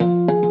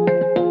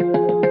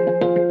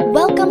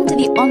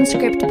the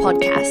OnScript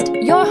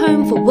podcast, your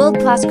home for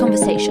world-class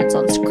conversations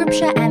on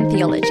scripture and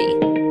theology,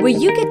 where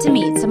you get to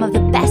meet some of the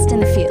best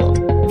in the field.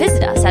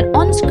 Visit us at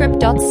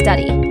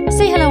onscript.study.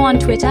 Say hello on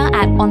Twitter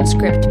at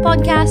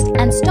OnScriptPodcast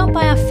and stop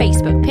by our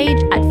Facebook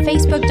page at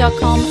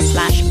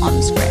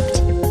facebook.com/OnScript.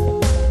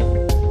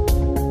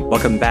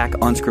 Welcome back,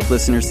 OnScript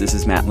listeners. This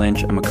is Matt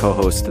Lynch. I'm a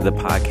co-host of the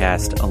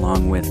podcast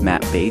along with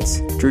Matt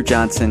Bates, Drew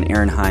Johnson,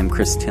 Aaron Heim,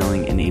 Chris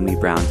Tilling, and Amy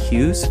Brown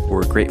Hughes.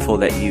 We're grateful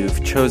that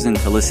you've chosen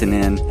to listen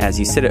in as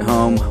you sit at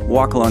home,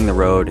 walk along the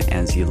road,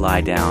 as you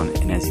lie down,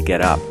 and as you get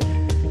up.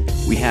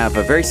 We have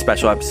a very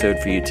special episode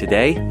for you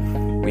today.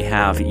 We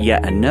have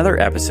yet another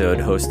episode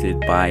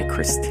hosted by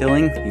Chris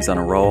Tilling. He's on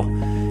a roll.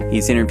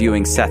 He's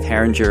interviewing Seth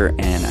Heringer,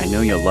 and I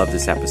know you'll love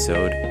this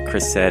episode.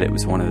 Chris said it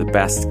was one of the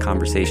best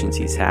conversations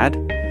he's had.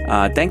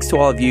 Thanks to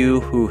all of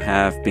you who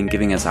have been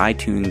giving us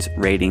iTunes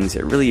ratings.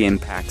 It really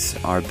impacts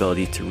our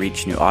ability to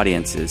reach new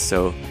audiences.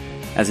 So,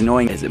 as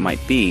annoying as it might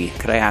be,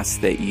 could I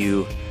ask that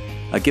you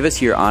give us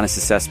your honest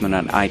assessment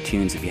on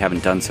iTunes if you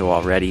haven't done so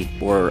already,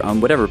 or on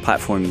whatever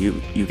platform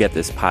you get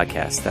this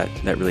podcast. That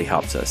really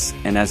helps us.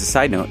 And as a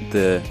side note,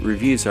 the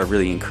reviews are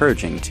really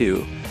encouraging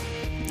too.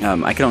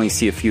 I can only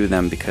see a few of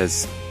them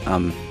because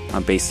I'm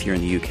based here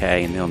in the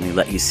UK, and they only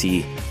let you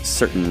see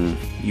certain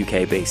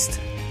UK-based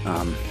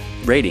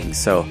ratings.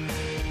 So,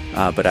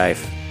 but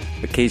I've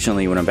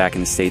occasionally, when I'm back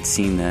in the States,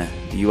 seen the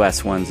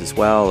US ones as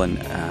well,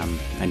 and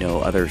I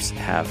know others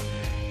have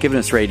given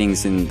us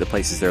ratings in the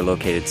places they're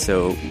located.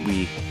 So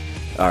we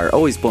are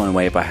always blown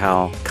away by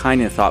how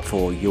kind and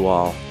thoughtful you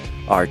all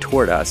are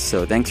toward us.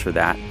 So thanks for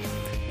that.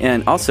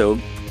 And also,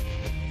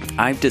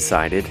 I've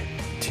decided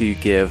to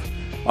give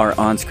our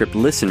OnScript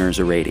listeners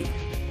a rating.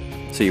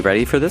 So you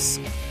ready for this?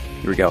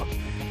 Here we go.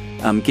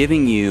 I'm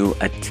giving you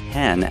a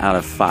 10 out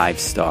of 5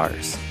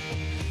 stars.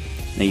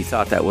 Now, you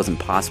thought that wasn't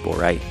possible,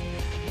 right?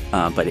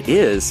 But it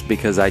is,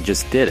 because I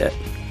just did it.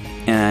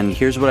 And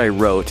here's what I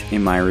wrote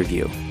in my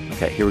review.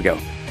 Okay, here we go.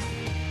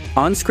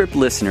 OnScript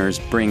listeners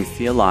bring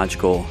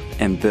theological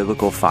and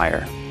biblical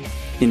fire,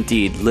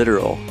 indeed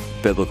literal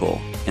biblical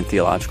and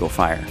theological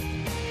fire,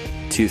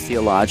 to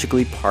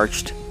theologically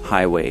parched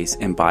highways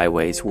and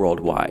byways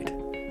worldwide.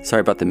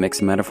 Sorry about the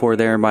mixed metaphor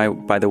there,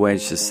 by the way.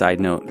 It's just a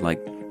side note,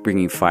 like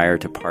bringing fire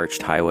to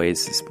parched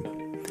highways is, but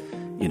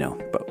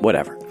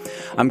whatever.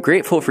 I'm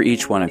grateful for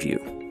each one of you.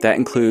 That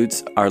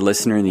includes our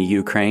listener in the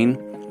Ukraine,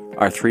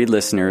 our 3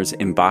 listeners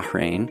in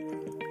Bahrain,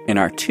 and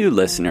our 2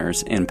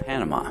 listeners in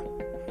Panama.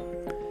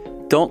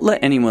 Don't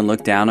let anyone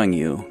look down on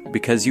you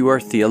because you are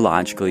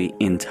theologically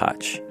in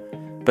touch,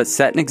 but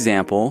set an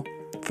example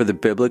for the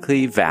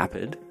biblically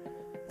vapid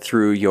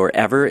through your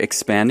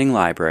ever-expanding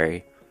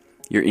library,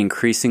 your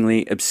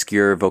increasingly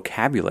obscure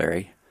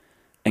vocabulary,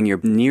 and your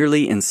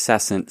nearly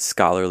incessant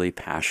scholarly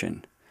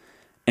passion.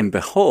 And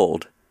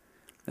behold,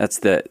 that's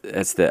the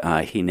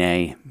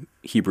hine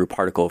Hebrew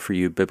particle for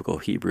you biblical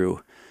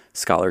Hebrew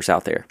scholars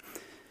out there.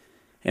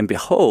 And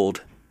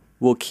behold,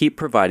 we'll keep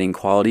providing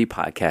quality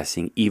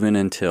podcasting even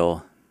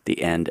until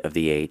the end of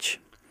the age.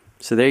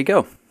 So there you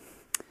go.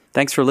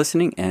 Thanks for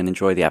listening and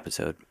enjoy the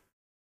episode.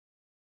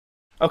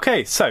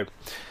 Okay, so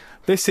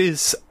this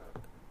is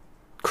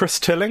Chris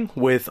Tilling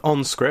with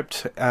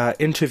OnScript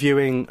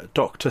interviewing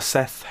Dr.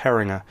 Seth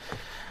Heringer.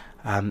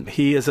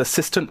 He is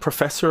Assistant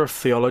Professor of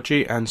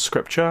Theology and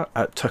Scripture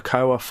at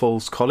Toccoa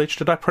Falls College.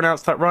 Did I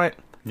pronounce that right?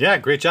 Yeah,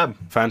 great job.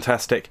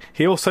 Fantastic.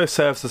 He also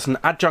serves as an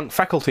adjunct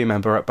faculty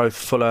member at both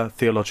Fuller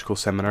Theological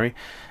Seminary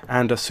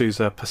and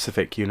Azusa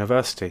Pacific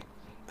University.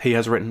 He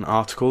has written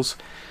articles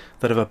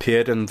that have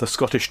appeared in the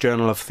Scottish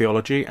Journal of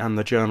Theology and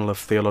the Journal of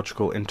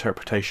Theological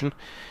Interpretation,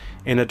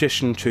 in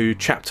addition to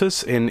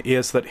chapters in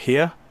Ears That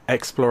Hear,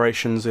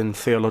 Explorations in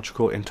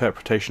Theological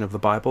Interpretation of the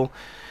Bible,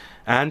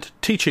 and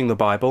Teaching the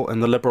Bible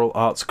in the Liberal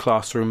Arts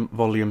Classroom,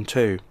 Volume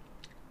 2.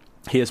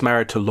 He is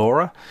married to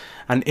Laura,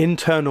 an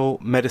internal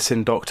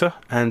medicine doctor,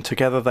 and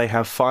together they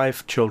have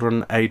 5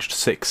 children aged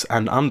 6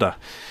 and under,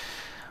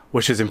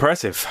 which is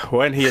impressive.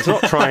 When he is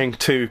not trying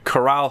to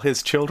corral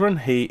his children,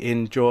 he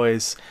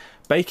enjoys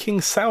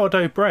baking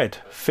sourdough bread,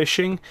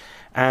 fishing,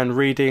 and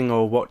reading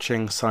or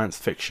watching science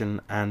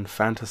fiction and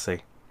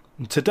fantasy.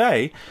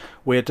 Today,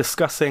 we're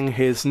discussing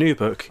his new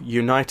book,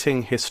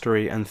 Uniting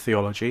History and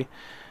Theology,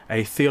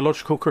 a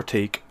theological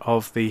critique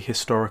of the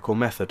historical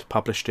method,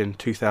 published in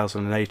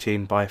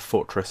 2018 by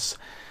Fortress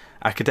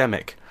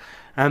Academic.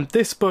 And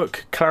this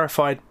book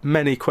clarified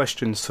many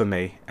questions for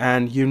me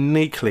and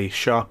uniquely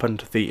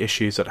sharpened the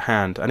issues at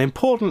hand. And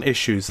important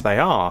issues they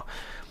are.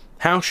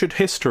 How should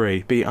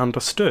history be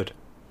understood?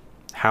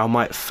 How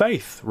might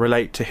faith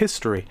relate to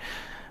history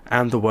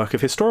and the work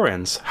of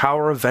historians? How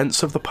are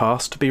events of the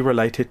past to be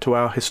related to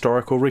our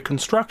historical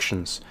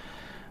reconstructions?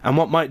 And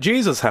what might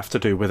Jesus have to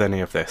do with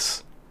any of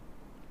this?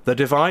 The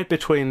divide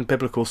between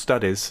biblical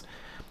studies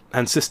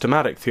and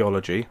systematic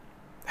theology,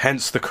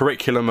 hence the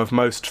curriculum of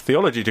most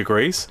theology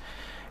degrees,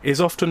 is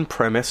often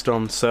premised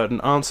on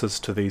certain answers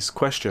to these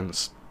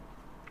questions.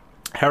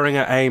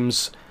 Heringer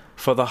aims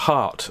for the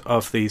heart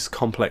of these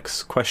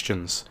complex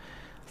questions,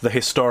 the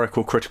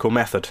historical critical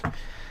method,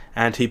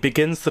 and he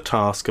begins the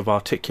task of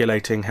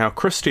articulating how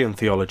Christian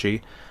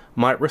theology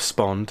might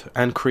respond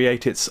and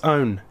create its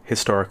own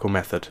historical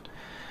method.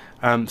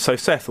 So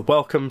Seth,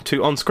 welcome to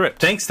OnScript.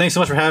 Thanks so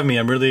much for having me.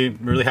 I'm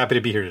really happy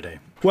to be here today.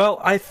 Well,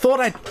 I thought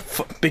I'd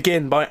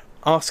begin by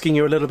asking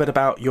you a little bit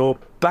about your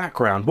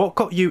background. What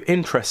got you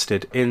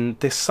interested in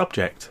this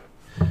subject?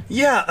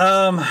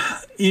 Yeah,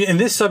 in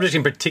this subject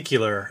in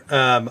particular,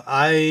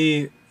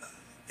 it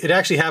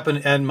actually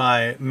happened in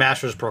my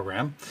master's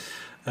program.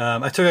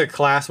 I took a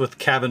class with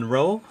Kevin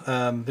Rowe,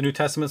 the New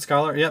Testament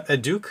scholar,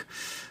 at Duke,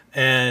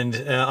 and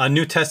on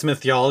New Testament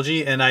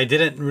theology, and I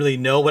didn't really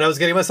know what I was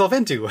getting myself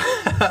into.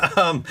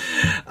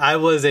 I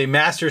was a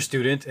master's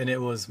student, and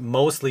it was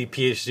mostly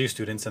PhD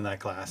students in that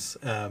class.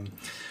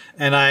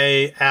 And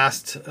I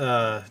asked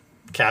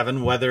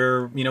Kevin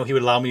whether he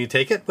would allow me to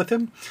take it with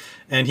him,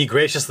 and he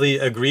graciously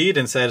agreed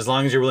and said, "As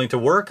long as you're willing to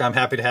work, I'm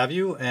happy to have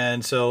you."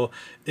 And so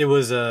it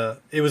was a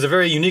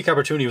very unique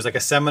opportunity. It was like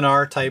a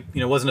seminar type.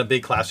 It wasn't a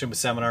big classroom, a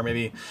seminar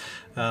maybe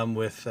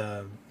with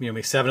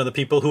maybe 7 other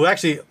people who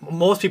actually,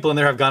 most people in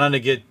there have gone on to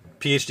get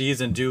PhDs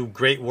and do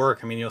great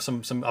work. I mean,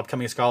 some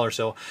upcoming scholars.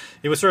 So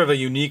it was sort of a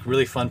unique,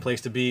 really fun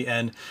place to be.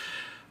 And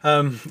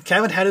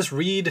Kevin had us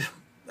read,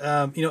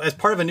 as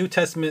part of a New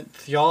Testament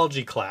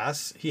theology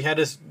class, he had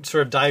us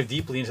sort of dive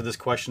deeply into this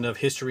question of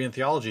history and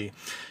theology.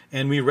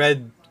 And we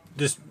read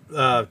this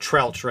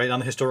Trelch, right, on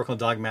the historical and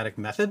dogmatic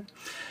method.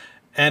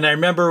 And I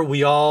remember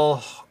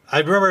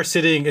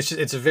sitting,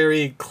 it's a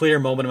very clear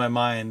moment in my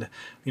mind.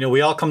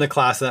 We all come to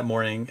class that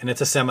morning, and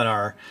it's a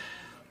seminar.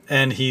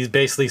 And he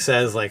basically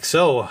says,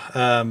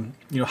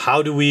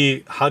 how do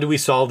we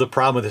solve the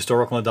problem with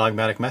historical and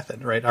dogmatic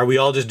method, right? Are we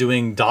all just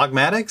doing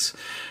dogmatics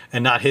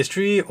and not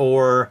history?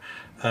 Or,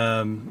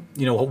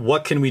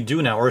 what can we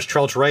do now? Or is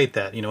Trelch right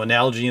that,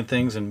 analogy and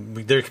things, and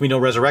there can be no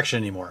resurrection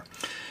anymore?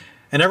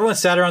 And everyone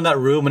sat around that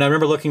room, and I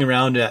remember looking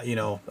around at,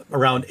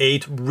 around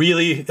 8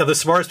 really of the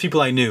smartest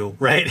people I knew,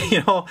 right?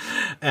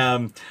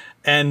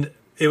 And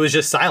it was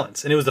just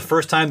silence. And it was the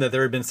first time that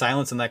there had been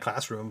silence in that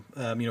classroom,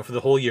 for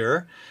the whole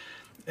year.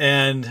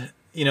 And,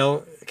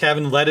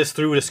 Kevin led us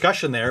through a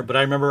discussion there, but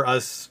I remember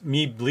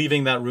me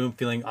leaving that room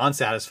feeling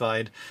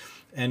unsatisfied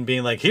and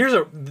being like, here's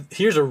a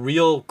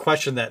real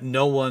question that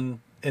no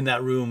one in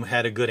that room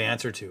had a good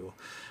answer to.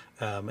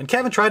 And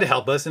Kevin tried to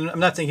help us, and I'm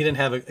not saying he didn't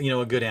have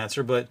a good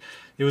answer, but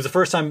it was the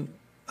first time,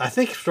 I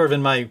think, sort of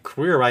in my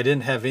career, where I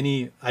didn't have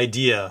any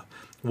idea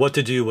what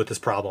to do with this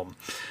problem.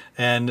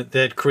 And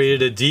that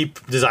created a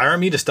deep desire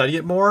in me to study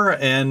it more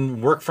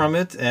and work from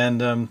it.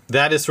 And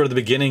that is sort of the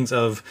beginnings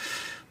of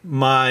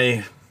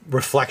my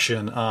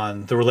reflection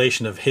on the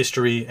relation of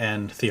history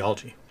and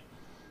theology.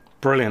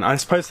 Brilliant. I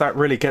suppose that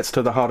really gets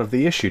to the heart of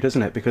the issue,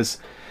 doesn't it? Because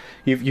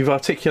you've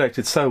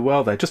articulated so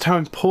well there just how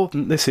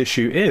important this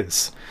issue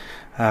is.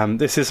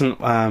 This isn't,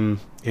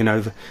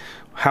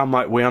 how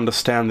might we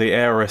understand the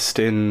aorist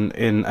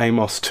in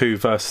Amos 2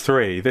 verse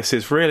 3? This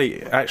is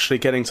really actually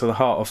getting to the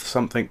heart of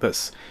something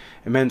that's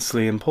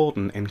immensely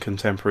important in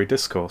contemporary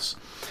discourse.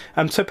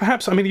 So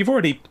perhaps, you've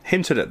already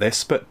hinted at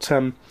this, but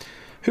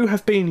who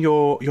have been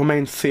your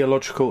main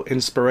theological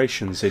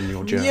inspirations in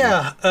your journey?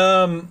 Yeah,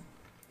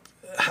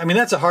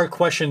 that's a hard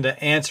question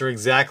to answer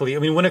exactly.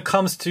 When it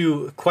comes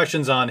to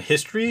questions on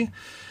history,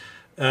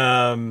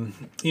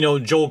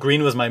 Joel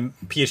Green was my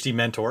PhD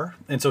mentor,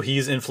 and so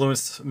he's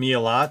influenced me a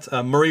lot.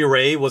 Murray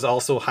Ray was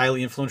also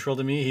highly influential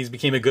to me. He's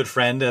became a good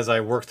friend as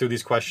I worked through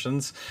these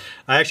questions.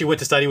 I actually went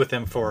to study with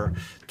him for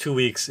 2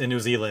 weeks in New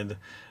Zealand.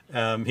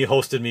 He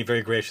hosted me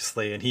very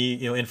graciously, and he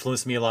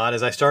influenced me a lot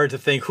as I started to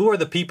think, who are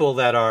the people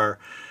that are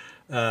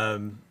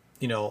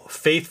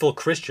faithful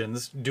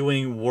Christians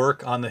doing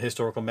work on the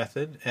historical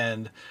method.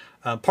 And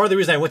part of the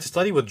reason I went to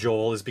study with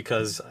Joel is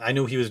because I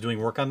knew he was doing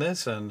work on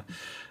this, and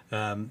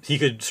he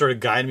could sort of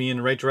guide me in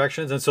the right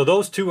directions. And so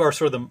those two are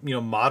sort of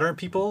the modern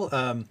people.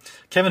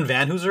 Kevin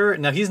Van Hooser,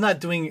 now he's not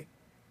doing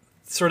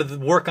sort of the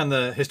work on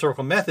the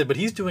historical method, but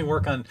he's doing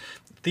work on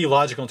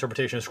theological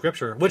interpretation of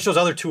Scripture, which those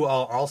other two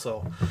are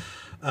also.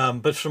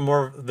 But from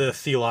more the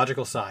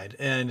theological side.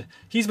 And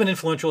he's been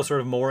influential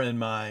sort of more in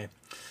my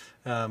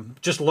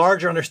just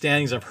larger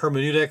understandings of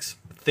hermeneutics,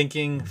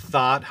 thinking,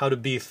 thought, how to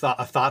be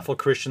a thoughtful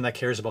Christian that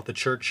cares about the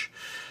church,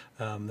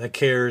 that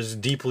cares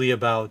deeply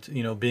about,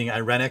 being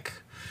irenic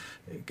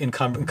in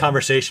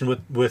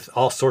conversation with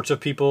all sorts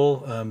of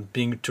people,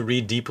 being to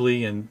read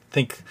deeply and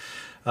think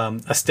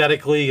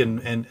aesthetically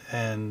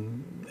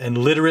and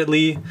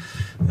literately.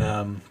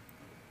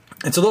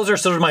 And so those are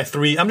sort of my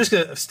three. I'm just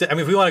going to,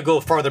 if we want to go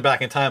farther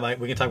back in time,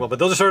 we can talk about, but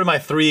those are sort of my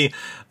three,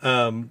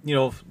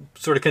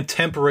 sort of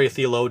contemporary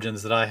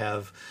theologians that I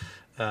have,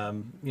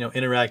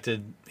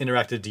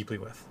 interacted deeply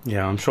with.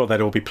 Yeah, I'm sure they'd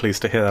all be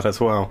pleased to hear that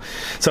as well.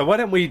 So why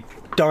don't we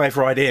dive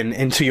right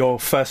into your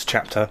first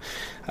chapter?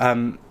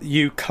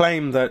 You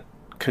claim that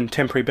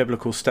contemporary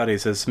biblical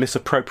studies has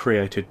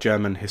misappropriated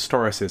German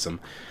historicism.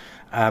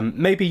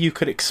 Maybe you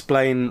could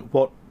explain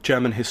what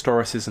German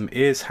historicism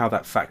is, how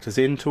that factors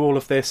into all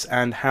of this,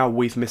 and how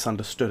we've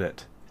misunderstood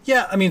it.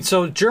 Yeah, I mean,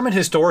 so German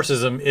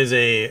historicism is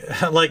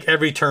like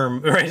every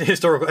term, right?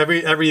 Historical,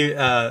 every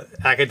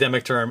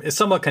academic term is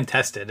somewhat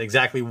contested,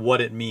 exactly what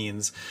it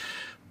means.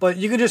 But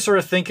you can just sort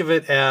of think of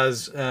it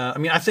as,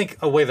 I think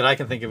a way that I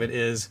can think of it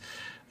is,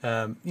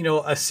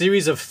 a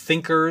series of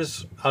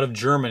thinkers out of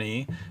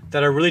Germany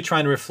that are really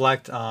trying to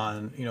reflect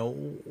on,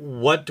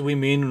 what do we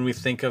mean when we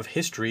think of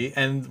history?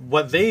 And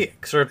what they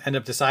sort of end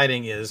up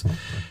deciding is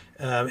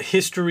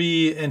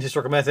history and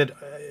historical method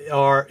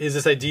is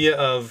this idea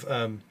of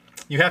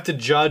you have to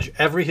judge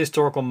every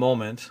historical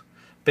moment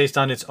based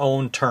on its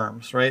own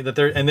terms, right? That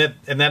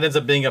ends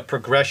up being a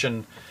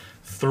progression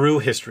through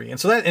history, and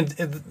so that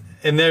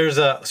and there's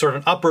a sort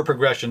of an upward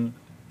progression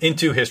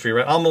into history,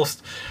 right?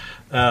 Almost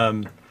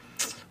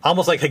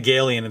like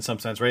Hegelian in some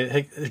sense,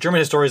 right?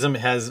 German historicism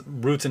has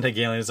roots in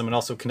Hegelianism and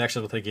also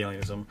connections with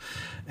Hegelianism,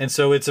 and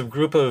so it's a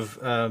group of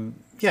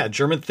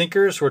German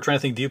thinkers who are trying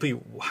to think deeply,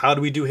 how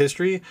do we do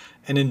history?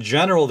 And in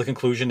general, the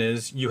conclusion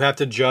is you have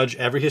to judge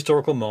every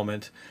historical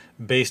moment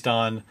based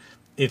on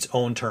its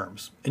own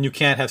terms. And you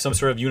can't have some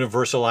sort of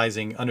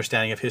universalizing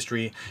understanding of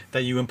history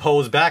that you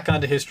impose back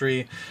onto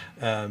history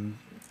and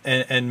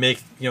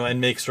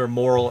make sort of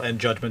moral and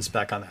judgments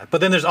back on that.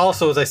 But then there's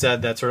also, as I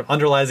said, that sort of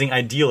underlying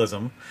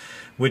idealism,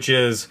 which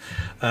is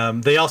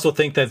they also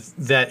think that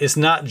it's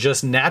not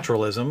just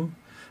naturalism,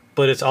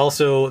 but it's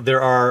also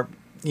there are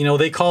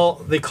they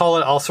call it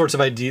all sorts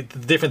of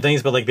different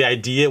things, but like the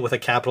idea with a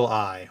capital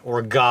I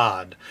or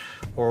God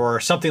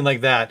or something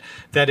like that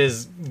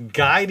is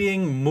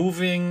guiding,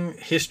 moving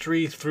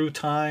history through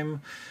time.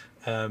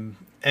 And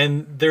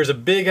there's a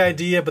big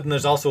idea, but then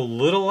there's also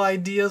little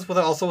ideas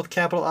with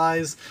capital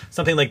I's.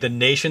 Something like the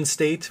nation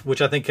state,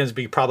 which I think can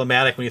be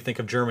problematic when you think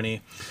of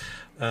Germany.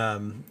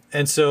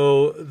 And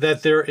so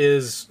that there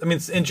is,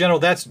 in general,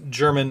 that's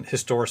German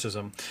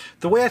historicism.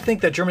 The way I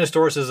think that German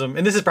historicism,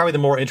 and this is probably the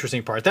more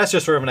interesting part, that's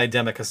just sort of an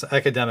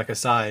academic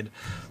aside.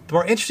 The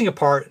more interesting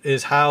part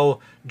is how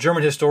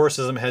German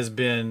historicism has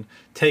been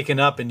taken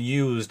up and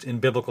used in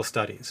biblical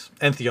studies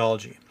and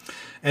theology.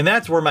 And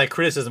that's where my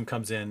criticism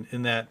comes in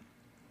that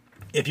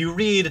if you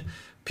read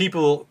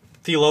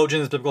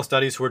theologians, biblical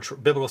studies,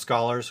 biblical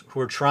scholars who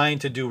are trying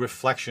to do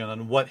reflection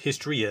on what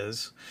history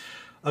is,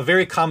 a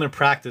very common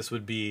practice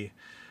would be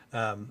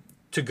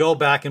to go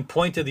back and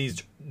point to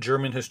these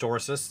German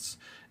historicists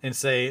and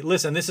say,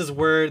 listen, this is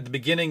where the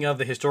beginning of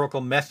the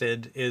historical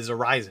method is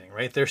arising,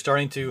 right? They're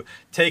starting to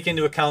take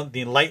into account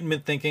the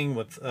Enlightenment thinking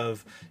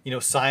of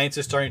science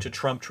is starting to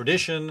trump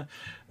tradition,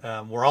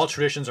 where all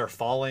traditions are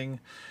falling.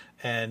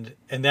 And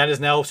that is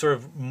now sort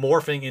of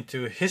morphing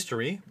into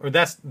history, or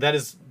that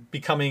is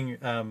becoming...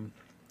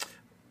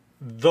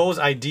 those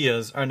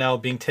ideas are now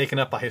being taken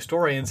up by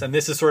historians, and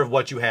this is sort of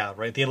what you have,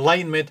 right? The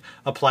Enlightenment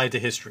applied to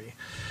history.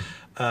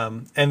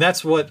 And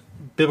that's what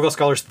biblical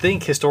scholars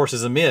think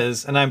historicism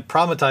is, and I'm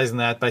problematizing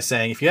that by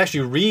saying if you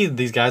actually read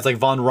these guys like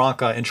von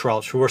Ranke and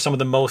Schrautsch, who are some of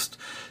the most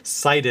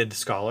cited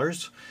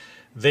scholars,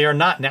 they are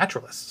not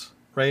naturalists,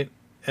 right?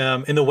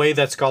 In the way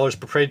that scholars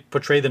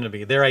portray them to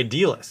be. They're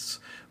idealists,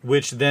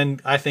 which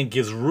then I think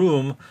gives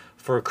room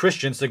for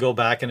Christians to go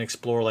back and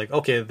explore, like,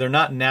 okay, they're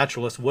not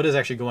naturalists. What is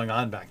actually going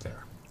on back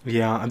there?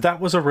 Yeah, and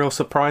that was a real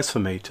surprise for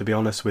me, to be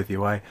honest with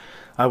you. I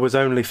was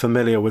only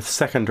familiar with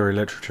secondary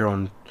literature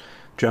on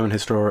German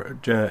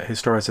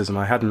historicism.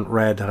 I hadn't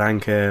read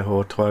Ranke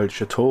or Troeltsch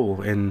at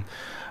all. And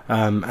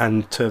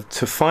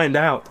to find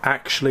out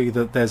actually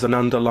that there's an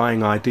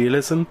underlying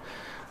idealism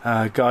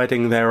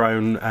guiding their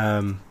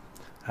own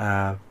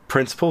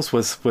principles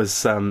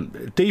was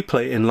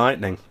deeply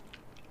enlightening.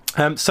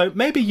 So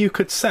maybe you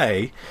could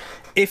say,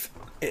 if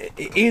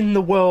in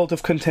the world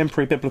of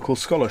contemporary biblical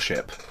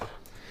scholarship,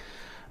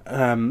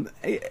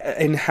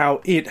 in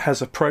how it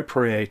has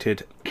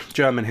appropriated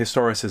German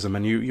historicism,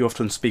 and you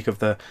often speak of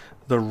the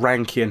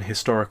Rankian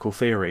historical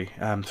theory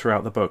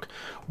throughout the book.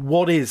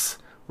 What is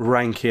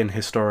Rankian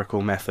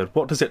historical method?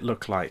 What does it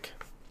look like?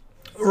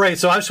 Right.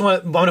 So I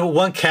want to put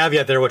one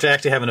caveat there, which I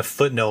actually have in a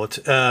footnote,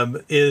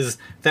 is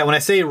that when I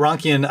say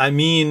Rankian, I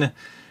mean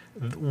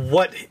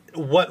what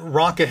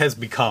Ranke has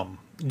become.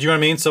 Do you know what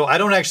I mean? So I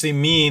don't actually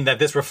mean that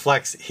this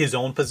reflects his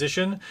own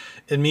position.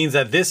 It means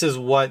that this is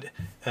what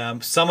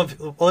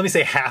let me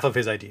say half of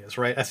his ideas,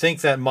 right? I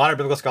think that modern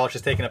biblical scholarship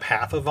has taken up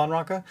half of von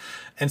Ranke.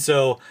 And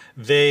so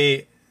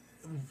Rankian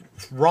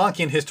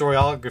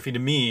historiography to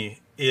me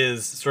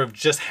is sort of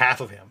just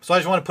half of him. So I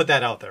just want to put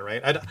that out there,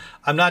 right?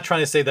 I'm not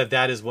trying to say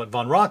that is what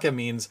von Ranke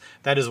means.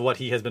 That is what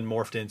he has been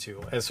morphed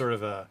into as sort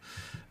of a,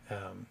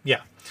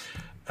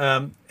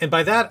 and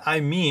by that I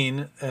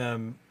mean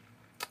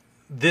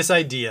this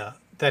idea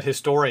that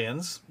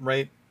historians,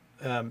 right,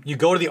 you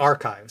go to the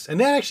archives, and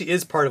that actually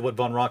is part of what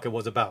von Ranke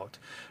was about,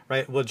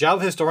 right? Well, the job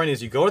of a historian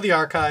is you go to the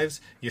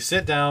archives, you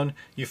sit down,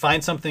 you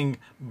find something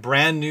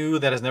brand new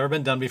that has never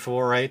been done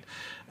before, right?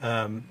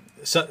 Find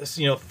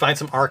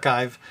some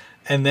archive,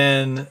 and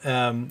then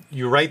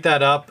you write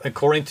that up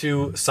according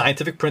to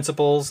scientific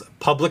principles,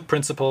 public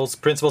principles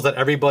that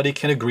everybody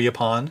can agree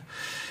upon,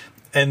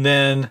 and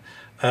then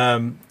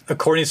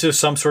according to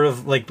some sort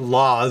of like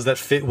laws that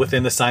fit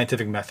within the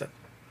scientific method.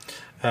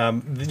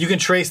 You can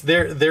trace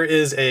there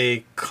is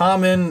a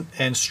common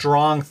and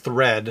strong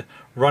thread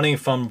running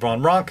from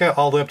von Ranke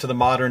all the way up to the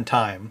modern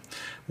time,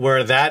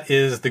 where that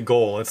is the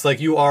goal. It's like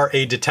you are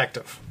a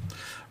detective,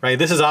 right?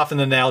 This is often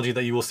the analogy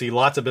that you will see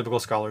lots of biblical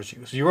scholars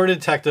use. You are a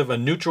detective, a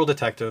neutral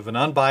detective, an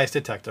unbiased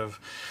detective,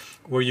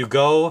 where you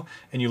go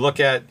and you look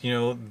at,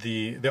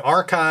 the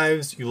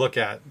archives, you look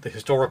at the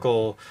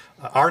historical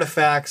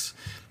artifacts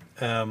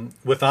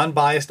with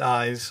unbiased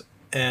eyes,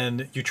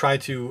 and you try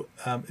to,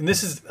 and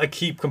this is a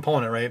key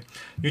component, right?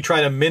 You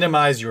try to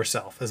minimize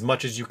yourself as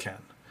much as you can.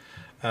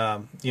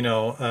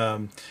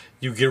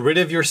 You get rid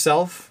of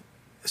yourself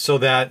so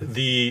that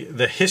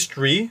the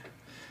history,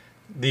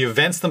 the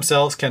events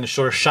themselves can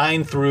sort of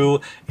shine through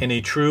in a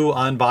true,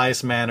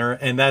 unbiased manner,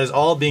 and that is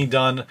all being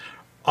done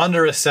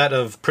under a set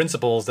of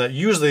principles that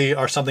usually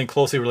are something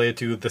closely related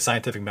to the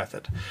scientific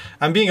method.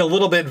 I'm being a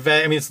little bit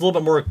vague. I mean, it's a little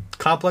bit more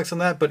complex than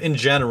that, but in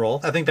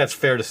general, I think that's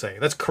fair to say.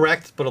 That's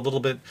correct, but a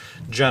little bit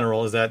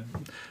general is that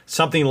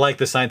something like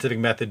the scientific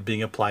method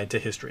being applied to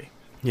history.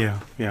 Yeah.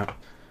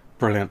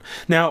 Brilliant.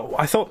 Now,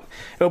 I thought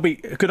it would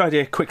be a good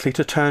idea quickly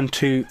to turn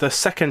to the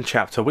second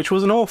chapter, which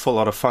was an awful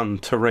lot of fun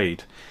to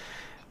read.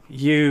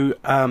 You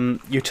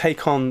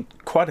take on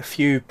quite a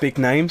few big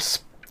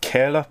names,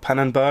 Kehrler,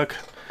 Pannenberg,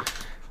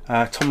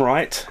 Tom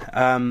Wright.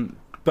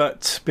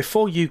 But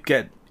before you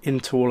get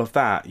into all of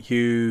that,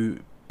 you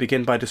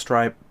begin by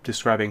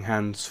describing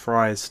Hans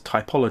Frey's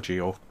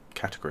typology or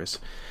categories.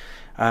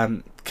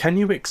 Can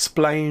you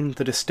explain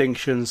the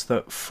distinctions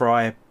that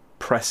Frey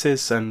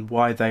presses and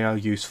why they are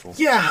useful?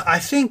 Yeah, I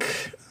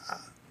think,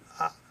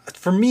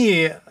 for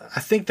me, I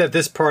think that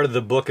this part of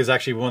the book is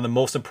actually one of the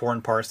most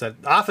important parts that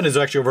often is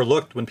actually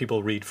overlooked when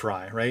people read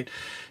Frey, right?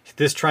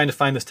 This trying to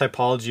find this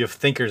typology of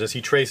thinkers as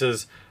he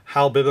traces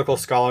how biblical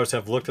scholars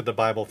have looked at the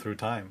Bible through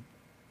time.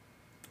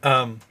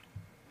 And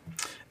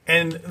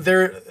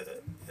there's,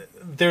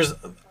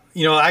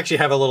 I actually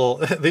have a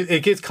little,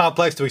 it gets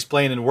complex to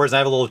explain in words. I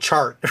have a little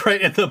chart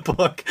right in the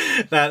book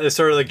that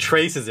sort of like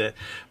traces it.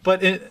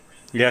 But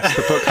yes,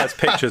 the book has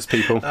pictures,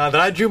 people. That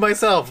I drew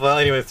myself. Well,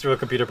 anyway, through a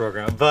computer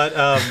program. But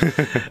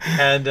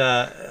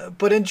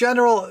but in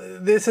general,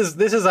 this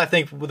is I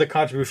think the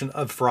contribution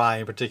of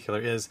Frey in particular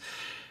is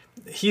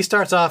he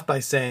starts off by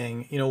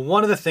saying,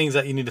 one of the things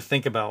that you need to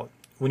think about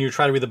when you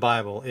try to read the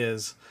Bible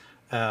is,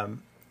 to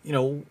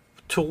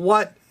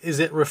what is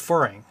it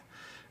referring?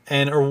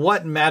 Or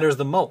what matters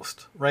the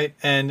most, right?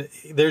 And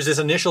there's this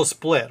initial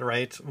split,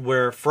 right,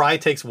 where Frey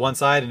takes one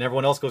side and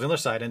everyone else goes on the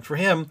other side. And for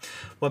him,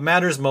 what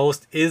matters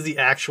most is the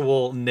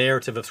actual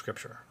narrative of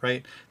Scripture,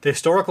 right? The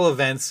historical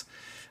events,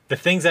 the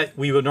things that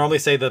we would normally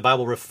say the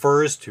Bible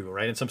refers to,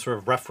 right, in some sort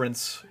of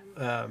reference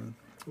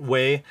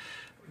way.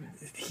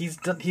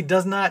 He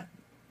does not,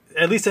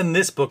 at least in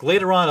this book.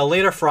 Later on, a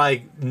later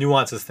Frey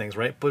nuances things,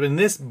 right? But in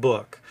this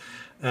book,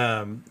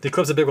 The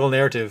Eclipse of Biblical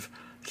Narrative,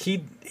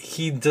 he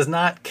does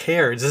not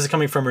care. This is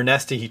coming from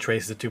Ernesti, he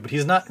traces it to, but he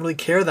does not really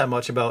care that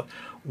much about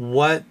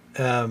what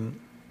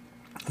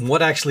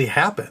actually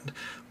happened.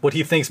 What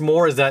he thinks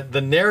more is that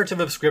the narrative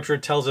of Scripture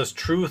tells us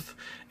truth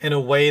in a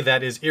way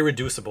that is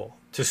irreducible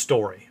to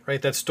story,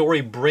 right? That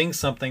story brings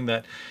something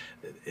that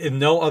in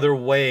no other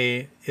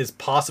way is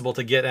possible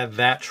to get at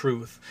that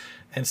truth.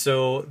 And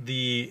so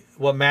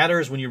what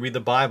matters when you read the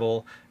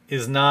Bible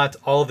is not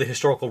all of the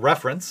historical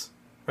reference,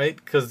 right?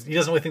 Because he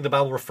doesn't really think the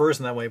Bible refers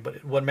in that way.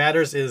 But what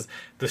matters is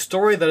the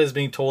story that is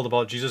being told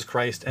about Jesus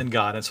Christ and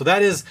God. And so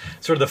that is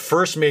sort of the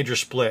first major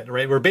split,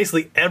 right? Where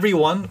basically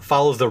everyone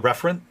follows the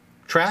referent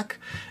track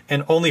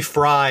and only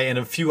Frey and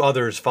a few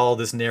others follow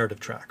this narrative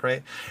track,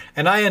 right?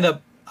 And I end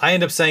up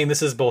saying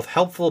this is both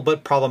helpful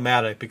but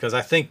problematic because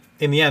I think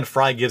in the end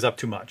Frey gives up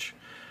too much,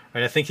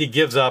 right? I think he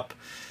gives up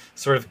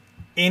sort of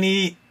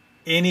any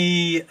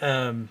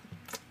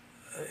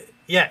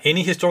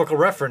historical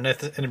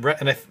reference,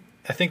 and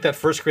I think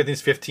that 1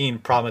 Corinthians 15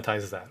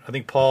 problematizes that. I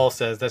think Paul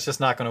says that's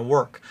just not going to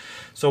work.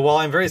 So while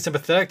I'm very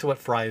sympathetic to what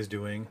Frey is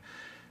doing,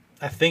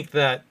 I think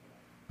that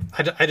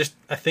I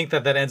think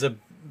that ends up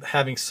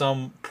having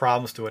some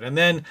problems to it. And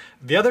then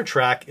the other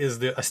track is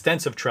the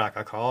ostensive track,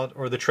 I call it,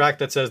 or the track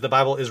that says the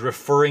Bible is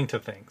referring to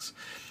things.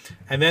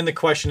 And then the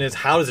question is,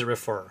 how does it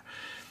refer?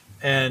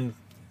 And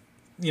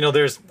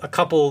there's a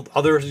couple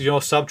other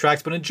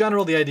subtracks, but in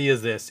general the idea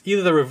is this: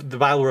 either the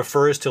Bible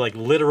refers to like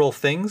literal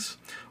things.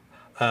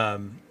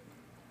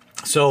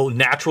 So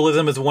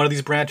naturalism is one of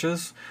these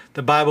branches.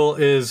 The Bible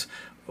is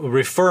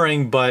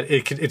referring, but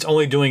it's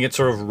only doing it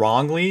sort of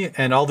wrongly.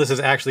 And all this is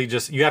actually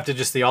you have to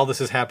just see all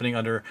this is happening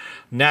under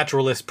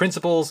naturalist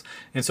principles.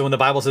 And so when the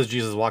Bible says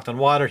Jesus walked on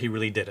water, he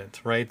really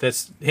didn't, right?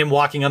 That's him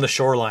walking on the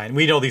shoreline.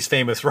 We know these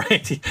famous,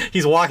 right?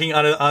 He's walking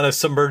on a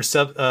submerged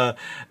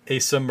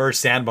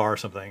sandbar or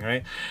something,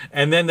 right?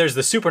 And then there's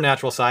the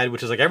supernatural side,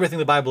 which is like everything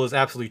in the Bible is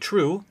absolutely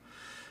true.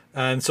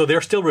 And so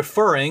they're still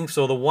referring.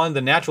 So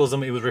the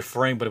naturalism, it was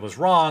referring, but it was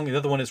wrong. The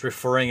other one is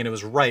referring and it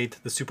was right,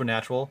 the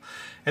supernatural.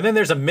 And then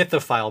there's a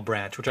mythophile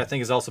branch, which I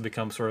think has also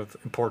become sort of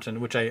important,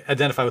 which I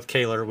identify with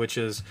Kehrler, which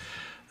is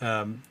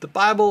the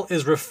Bible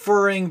is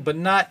referring, but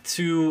not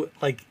to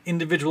like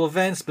individual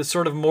events, but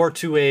sort of more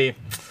to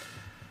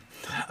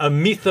a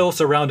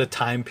mythos around a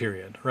time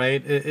period,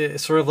 right?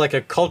 It's sort of like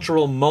a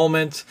cultural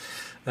moment.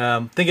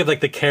 Think of like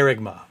the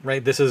kerygma,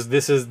 right? This is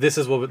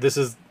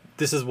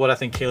what I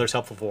think Kaler's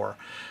helpful for.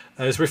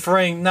 It's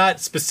referring not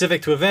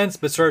specific to events,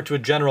 but sort of to a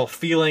general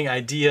feeling,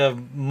 idea,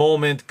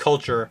 moment,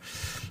 culture.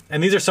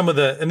 And these are sort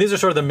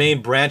of the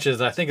main branches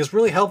that I think is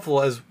really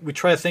helpful as we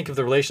try to think of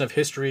the relation of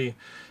history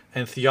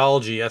and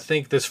theology. I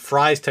think this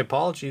Fry's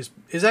typology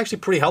is actually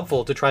pretty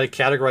helpful to try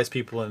to categorize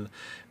people and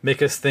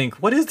make us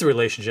think, what is the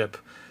relationship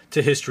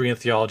to history and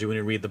theology when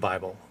you read the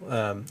Bible?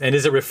 And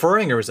is it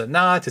referring or is it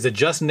not? Is it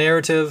just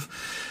narrative?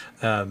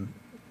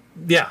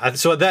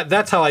 So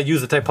that's how I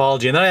use the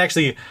typology. And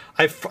then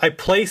I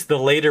place the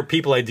later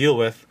people I deal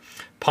with,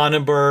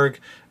 Pannenberg,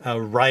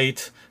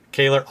 Wright,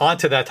 Kaler,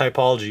 onto that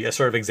typology as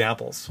sort of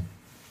examples.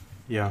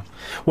 Yeah.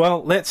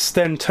 Well, let's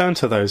then turn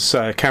to those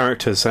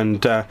characters.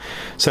 And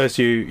so as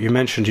you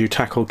mentioned, you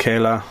tackled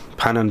Kaler,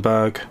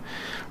 Pannenberg.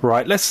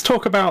 Right. Let's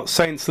talk about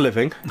Saints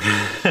Living.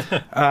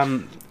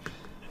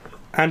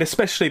 And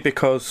especially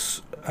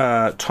because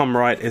Tom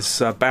Wright is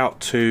about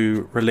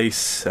to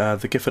release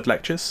the Gifford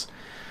Lectures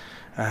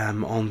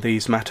on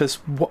these matters.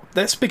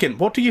 Let's begin.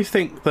 What do you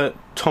think that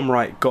Tom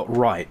Wright got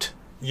right?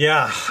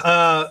 Yeah.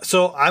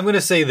 So I'm going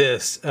to say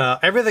this.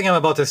 Everything I'm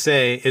about to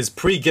say is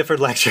pre-Gifford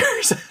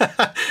Lectures.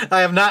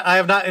 I have not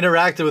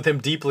interacted with him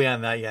deeply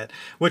on that yet,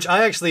 which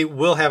I actually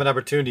will have an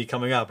opportunity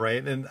coming up,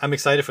 right? And I'm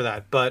excited for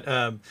that. But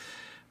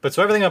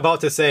so everything I'm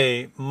about to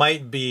say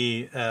might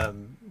be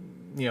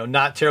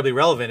not terribly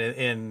relevant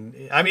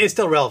I mean, it's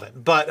still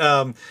relevant, but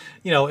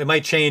it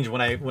might change when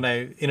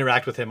I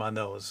interact with him on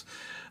those.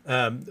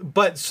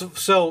 But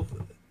so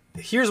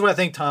here's what I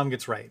think Tom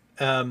gets right.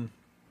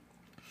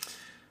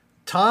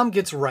 Tom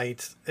gets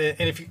right,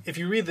 and if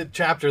you read the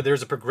chapter,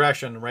 there's a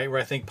progression, right, where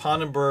I think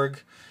Pannenberg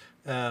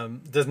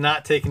does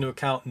not take into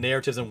account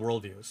narratives and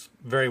worldviews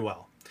very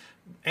well,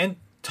 and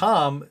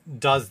Tom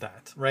does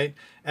that, right?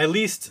 At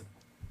least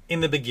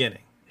in the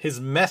beginning, his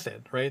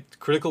method, right,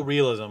 critical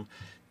realism,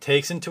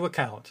 takes into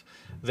account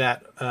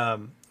that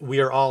we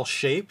are all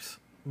shaped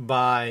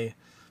by,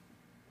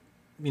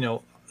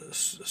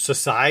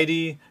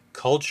 society,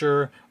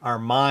 culture, our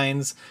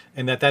minds,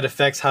 and that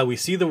affects how we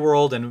see the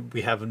world, and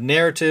we have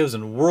narratives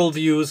and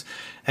worldviews.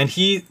 And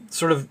he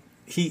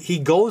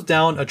goes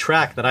down a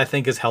track that I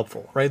think is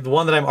helpful, right? The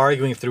one that I'm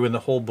arguing through in the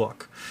whole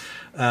book.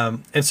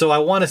 And so I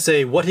want to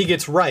say what he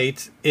gets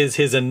right is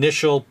his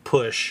initial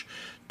push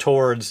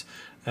towards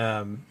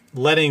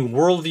letting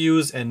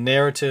worldviews and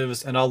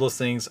narratives and all those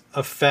things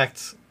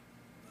affect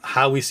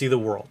how we see the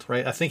world,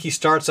 right? I think he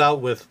starts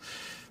out with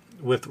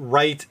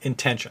right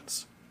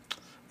intentions.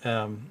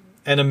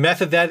 And a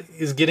method that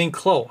is getting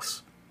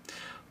close.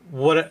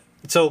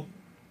 So,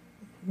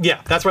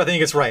 that's where I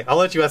think it's right. I'll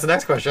let you ask the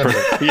next question.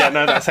 Yeah,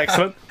 no, that's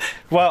excellent.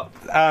 Well,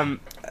 then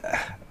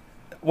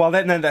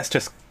let's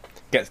just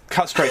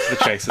cut straight to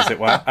the chase, as it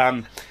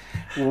were.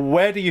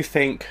 Where do you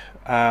think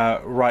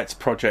Wright's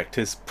project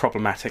is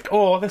problematic?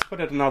 Or, let's put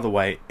it another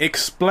way,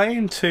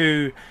 explain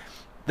to,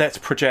 let's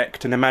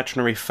project an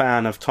imaginary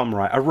fan of Tom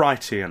Wright, a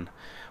Wrightian,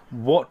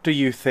 what do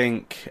you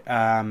think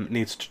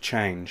needs to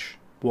change?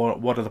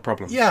 What are the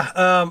problems? Yeah,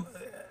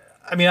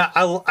 I mean,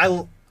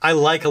 I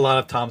like a lot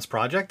of Tom's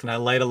project, and I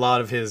like a lot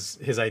of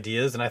his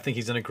ideas, and I think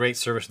he's done a great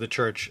service to the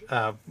church,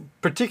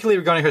 particularly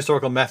regarding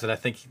historical method. I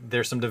think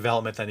there's some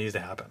development that needs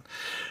to happen,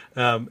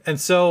 and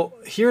so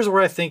here's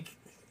where I think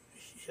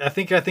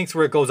it's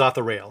where it goes off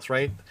the rails.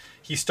 Right,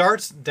 he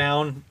starts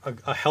down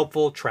a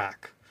helpful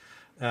track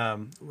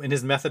in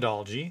his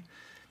methodology,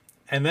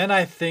 and then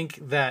I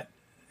think that.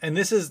 And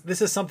this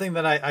is something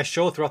that I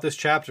show throughout this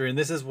chapter, and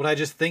this is what I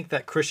just think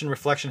that Christian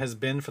reflection has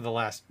been for the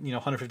last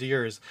 150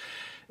 years,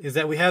 is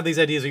that we have these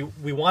ideas.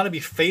 We want to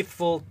be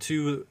faithful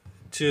to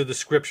the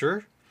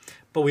Scripture,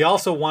 but we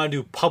also want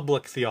to do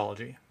public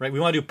theology, right? We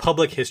want to do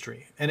public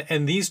history,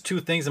 and these two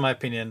things, in my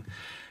opinion,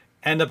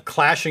 end up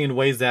clashing in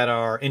ways that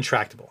are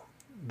intractable,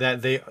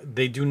 that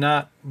they do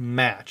not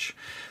match.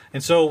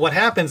 And so what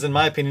happens, in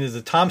my opinion, is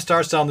that Tom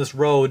starts down this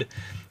road.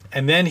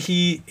 And then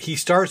he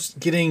starts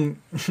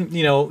getting,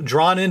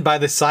 drawn in by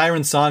the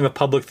siren song of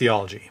public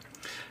theology,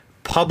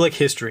 public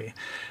history.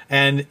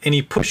 And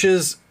he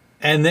pushes,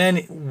 and then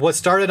what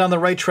started on the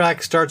right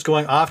track starts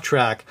going off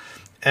track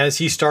as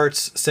he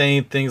starts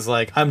saying things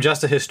like, I'm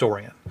just a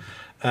historian.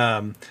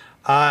 And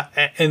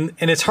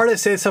it's hard to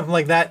say something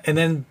like that and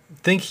then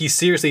think he's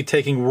seriously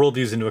taking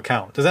worldviews into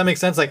account. Does that make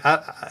sense?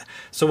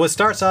 So what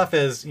starts off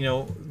as,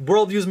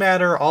 worldviews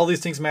matter, all these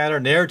things matter,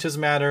 narratives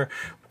matter,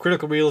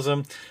 critical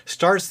realism,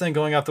 starts then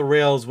going off the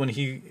rails when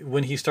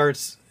he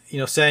starts,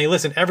 saying,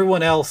 listen,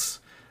 everyone else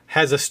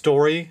has a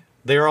story.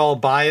 They're all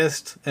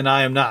biased and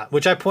I am not,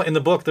 which I point in the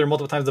book. There are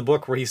multiple times in the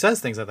book where he says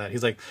things like that.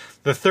 He's like,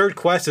 the third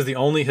quest is the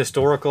only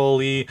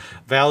historically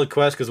valid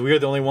quest because we are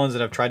the only ones that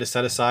have tried to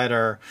set aside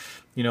our,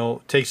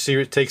 take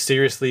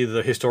seriously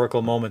the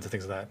historical moment and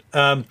things like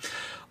that.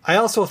 I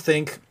also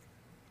think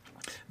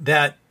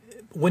that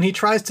when he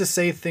tries to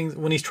say things,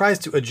 when he tries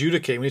to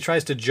adjudicate, when he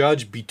tries to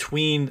judge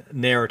between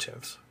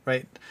narratives,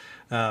 right?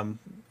 And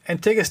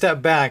take a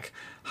step back,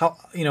 how,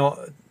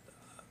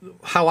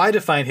 how I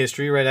define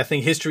history, right? I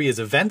think history is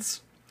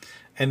events,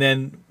 and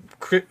then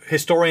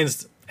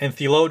historians and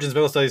theologians,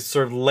 biblical studies,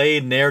 sort of lay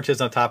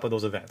narratives on top of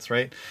those events,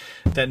 right?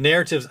 That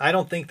narratives, I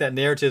don't think that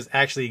narratives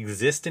actually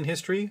exist in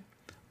history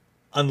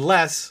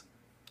unless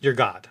you're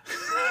God.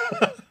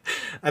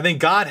 I think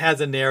God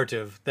has a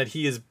narrative that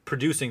he is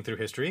producing through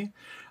history.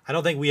 I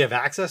don't think we have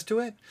access to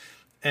it,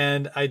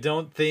 and I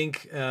don't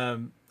think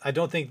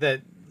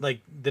that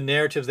like the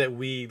narratives that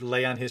we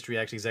lay on history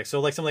actually exist. So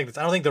like something like this,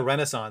 I don't think the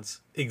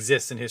Renaissance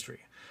exists in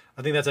history.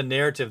 I think that's a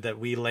narrative that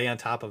we lay on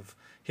top of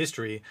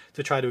history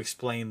to try to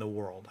explain the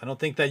world. I don't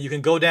think that you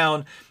can go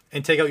down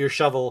and take out your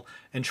shovel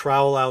and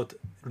trowel out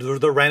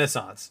the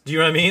Renaissance. Do you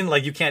know what I mean?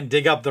 Like you can't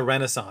dig up the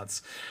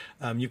Renaissance.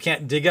 You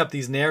can't dig up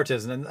these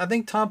narratives. And I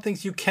think Tom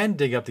thinks you can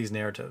dig up these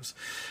narratives.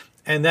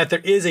 And that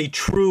there is a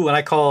true, and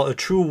I call a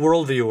true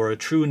worldview or a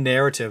true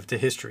narrative to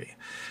history.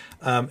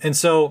 And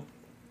so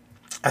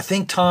I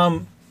think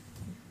Tom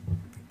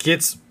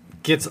gets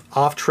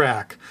off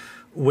track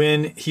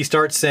when he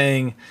starts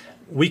saying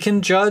we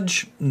can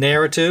judge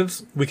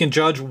narratives, we can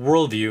judge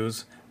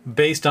worldviews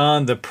based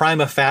on the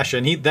prima facie,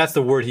 and that's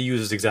the word he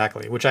uses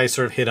exactly, which I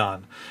sort of hit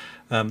on,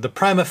 the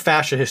prima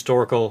facie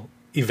historical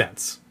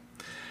events.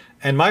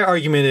 And my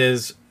argument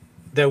is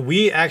that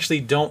we actually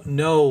don't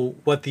know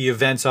what the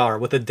events are,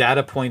 what the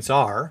data points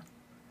are,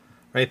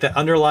 right? The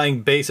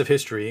underlying base of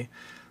history,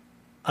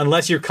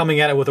 unless you're coming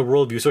at it with a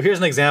worldview. So here's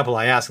an example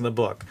I ask in the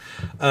book.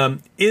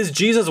 Is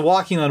Jesus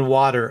walking on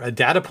water a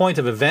data point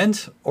of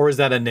event, or is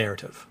that a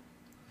narrative?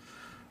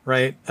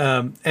 Right?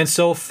 And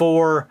so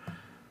for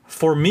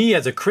me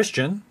as a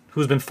Christian,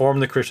 who's been formed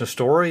in the Christian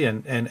story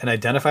and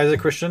identifies as a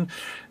Christian,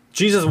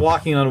 Jesus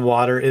walking on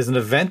water is an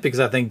event because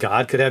I think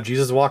God could have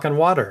Jesus walk on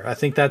water. I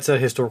think that's a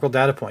historical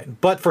data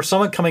point. But for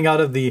someone coming out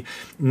of the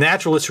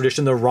naturalist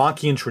tradition, the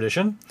Ronchian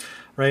tradition,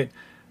 right,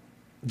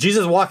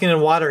 Jesus walking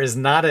on water is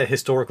not a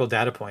historical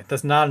data point.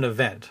 That's not an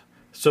event.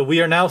 So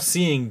we are now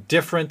seeing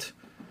different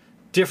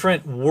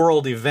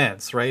world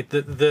events, right?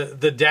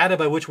 The data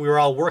by which we were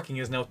all working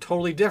is now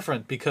totally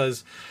different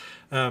because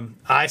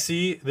I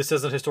see this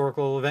as a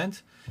historical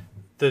event.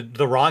 The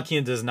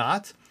Ronchian does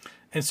not.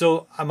 And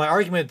so my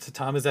argument to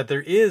Tom is that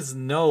there is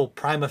no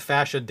prima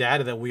facie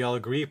data that we all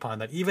agree upon,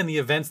 that even the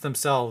events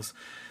themselves,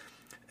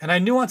 and I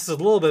nuance this a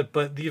little bit,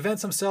 but the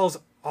events themselves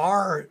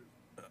are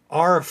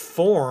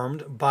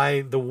formed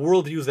by the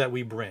worldviews that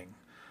we bring,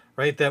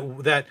 right?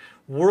 That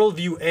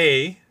worldview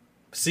A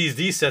sees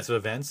these sets of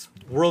events,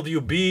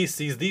 worldview B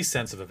sees these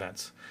sets of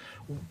events.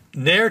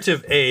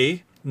 Narrative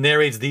A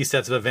narrates these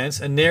sets of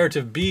events, and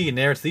narrative B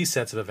narrates these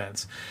sets of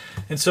events.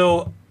 And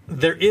so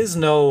there is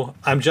no,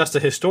 I'm just a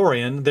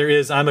historian. There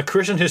is, I'm a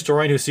Christian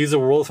historian who sees the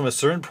world from a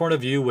certain point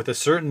of view with a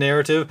certain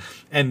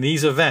narrative and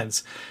these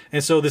events.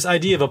 And so this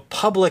idea of a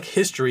public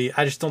history,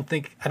 I don't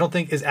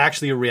think is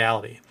actually a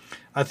reality.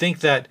 I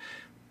think that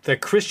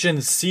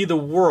Christians see the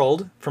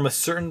world from a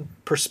certain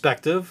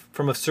perspective,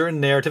 from a certain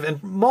narrative,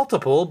 and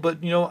multiple, but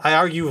I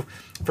argue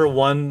for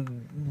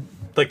one,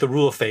 like the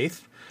rule of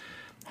faith.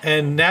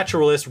 And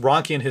naturalist,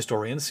 Ronchian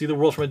historians see the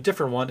world from a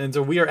different one, and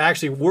so we are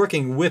actually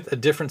working with a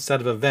different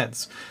set of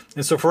events.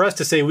 And so for us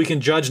to say we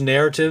can judge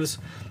narratives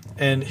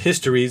and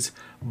histories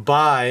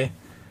by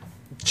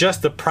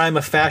just the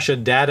prima facie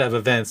data of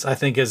events, I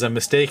think is a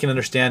mistaken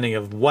understanding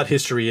of what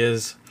history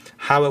is,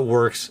 how it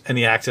works, and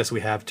the access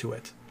we have to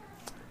it.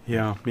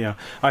 Yeah.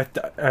 I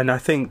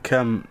think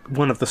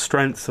one of the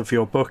strengths of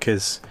your book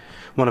is,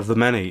 one of the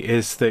many,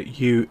 is that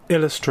you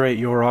illustrate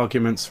your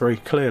arguments very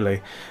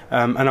clearly.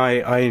 And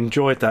I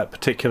enjoyed that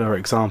particular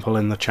example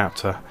in the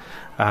chapter.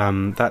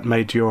 That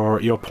made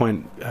your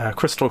point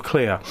crystal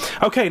clear.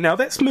 Okay, now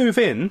let's move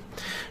in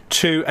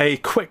to a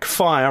quick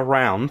fire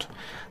round.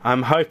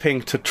 I'm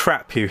hoping to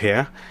trap you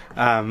here,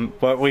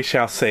 but we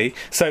shall see.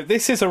 So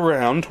this is a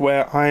round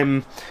where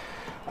I'm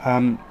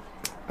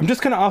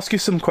just going to ask you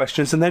some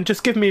questions and then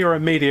just give me your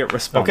immediate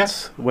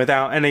response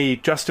without any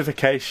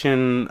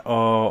justification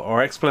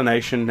or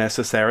explanation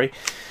necessary.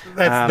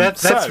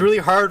 That's really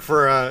hard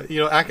for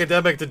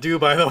academic to do,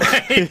 by the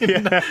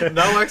way.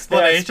 No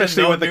explanation,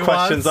 especially with the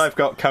questions I've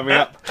got coming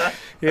up.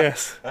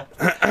 Yes.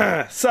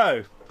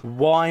 So,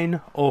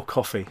 wine or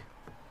coffee?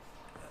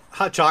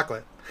 Hot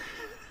chocolate.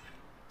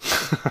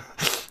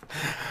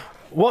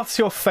 What's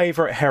your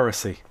favourite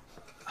heresy?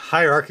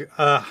 Hierarchy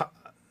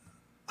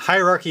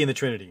in the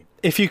Trinity.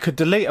 If you could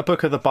delete a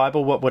book of the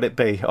Bible, what would it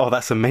be? Oh,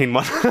 that's a mean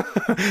one.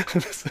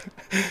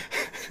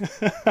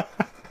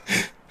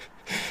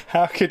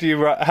 How could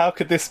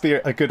this be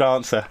a good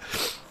answer?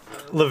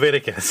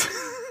 Leviticus.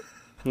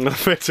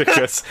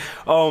 Leviticus.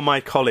 Oh,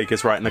 my colleague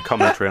is writing a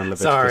commentary on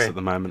Leviticus at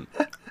the moment.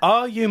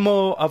 Are you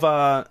more of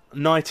a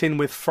night in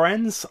with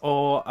friends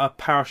or a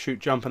parachute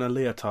jump in a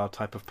leotard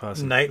type of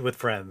person? Night with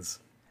friends.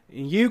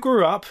 You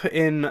grew up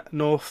in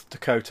North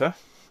Dakota,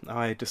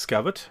 I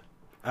discovered.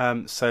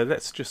 So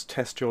let's just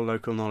test your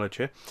local knowledge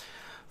here.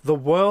 The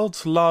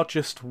world's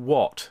largest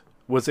what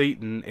was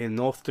eaten in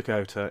North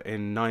Dakota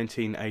in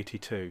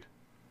 1982?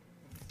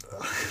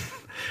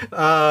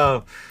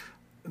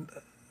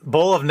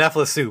 Bowl of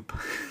Nephilim soup.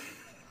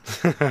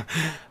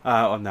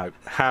 Oh no,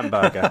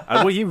 hamburger.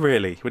 Did you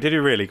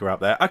really grow up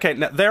there? Okay,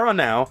 now, there are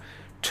now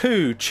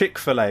 2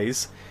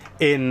 Chick-fil-A's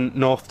in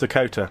North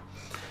Dakota.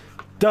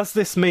 Does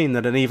this mean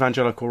that an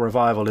evangelical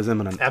revival is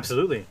imminent?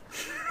 Absolutely.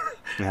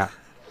 Yeah.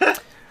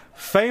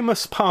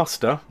 Famous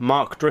pastor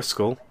Mark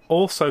Driscoll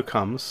also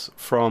comes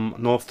from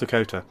North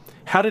Dakota.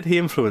 How did he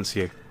influence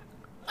you?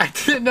 I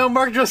didn't know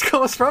Mark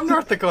Driscoll was from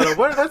North Dakota.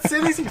 What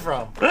city is he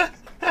from?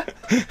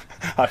 I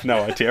have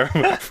no idea,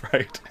 I'm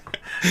afraid.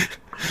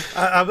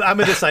 I'm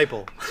a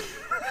disciple.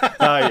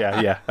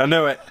 Yeah. I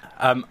know it.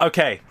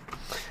 Okay.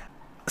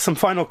 Some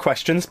final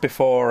questions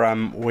before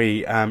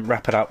we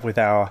wrap it up with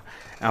our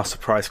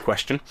surprise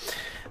question.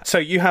 So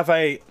you have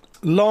a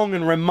long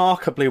and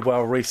remarkably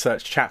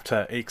well-researched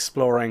chapter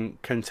exploring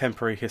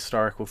contemporary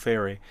historical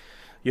theory.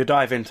 You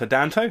dive into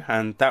Dante,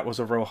 and that was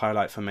a real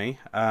highlight for me.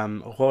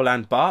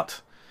 Roland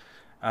Barthes,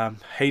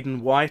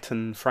 Hayden White,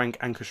 and Frank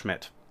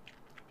Ankerschmidt.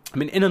 I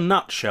mean, in a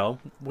nutshell,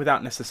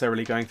 without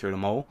necessarily going through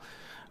them all,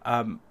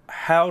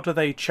 how do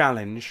they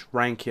challenge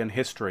Rankian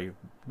history?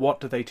 What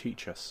do they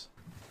teach us?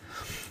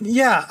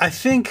 Yeah, I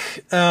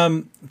think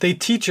they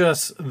teach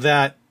us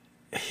that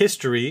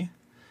history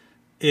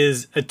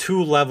is a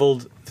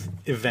two-leveled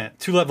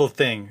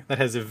thing that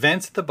has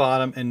events at the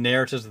bottom and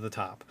narratives at the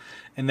top.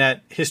 And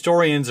that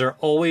historians are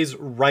always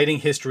writing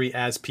history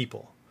as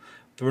people.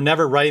 We're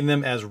never writing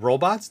them as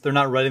robots. They're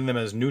not writing them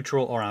as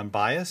neutral or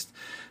unbiased.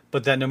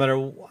 But that no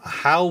matter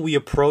how we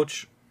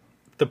approach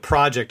the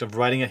project of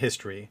writing a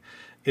history,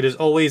 it is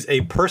always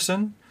a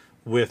person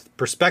with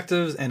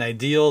perspectives and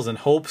ideals and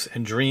hopes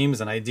and dreams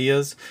and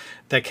ideas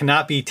that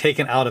cannot be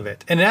taken out of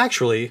it. And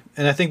actually,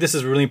 and I think this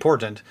is really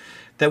important,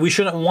 that we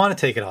shouldn't want to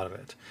take it out of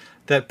it.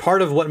 That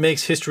part of what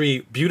makes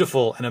history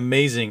beautiful and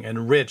amazing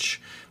and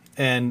rich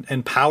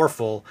and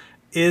powerful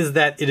is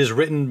that it is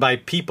written by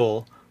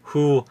people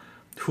who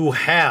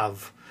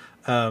have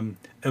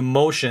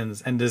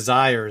emotions and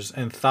desires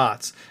and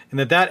thoughts, and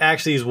that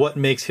actually is what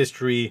makes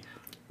history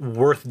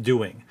worth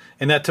doing.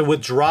 And that to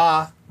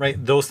withdraw, right,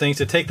 those things,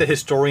 to take the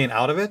historian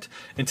out of it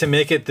and to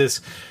make it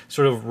this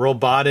sort of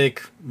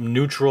robotic,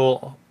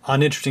 neutral,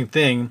 uninteresting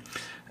thing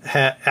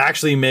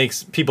actually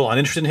makes people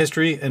uninterested in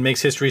history and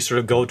makes history sort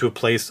of go to a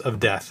place of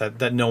death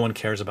that no one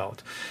cares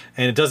about.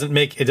 And it doesn't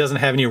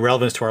have any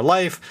relevance to our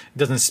life. It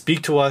doesn't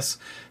speak to us.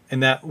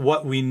 And that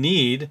what we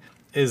need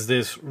is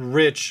this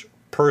rich,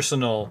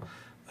 personal,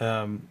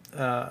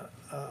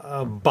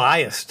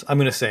 biased, I'm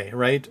going to say,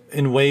 right?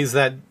 In ways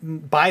that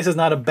bias is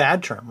not a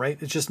bad term, right?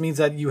 It just means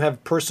that you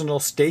have personal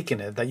stake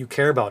in it, that you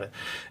care about it.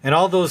 And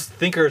all those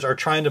thinkers are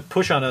trying to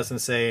push on us and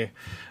say,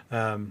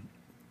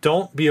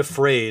 don't be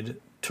afraid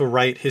to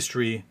write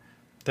history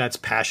that's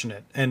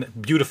passionate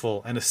and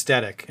beautiful and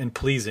aesthetic and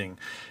pleasing.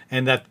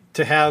 And that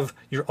to have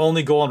your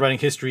only goal in writing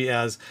history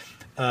as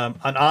an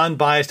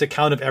unbiased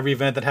account of every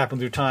event that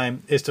happened through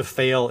time is to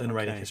fail in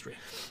writing history.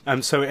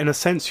 So in a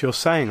sense, you're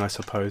saying, I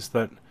suppose,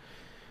 that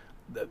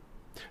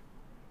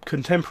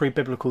contemporary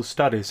biblical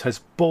studies has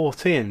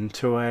bought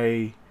into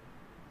an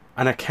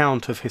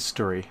account of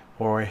history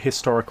or a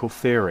historical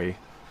theory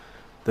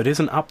that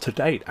isn't up to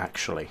date,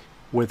 actually,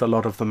 with a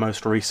lot of the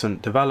most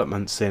recent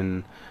developments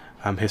in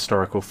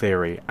historical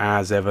theory,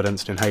 as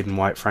evidenced in Hayden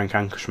White, Frank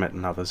Ankerschmidt,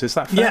 and others. Is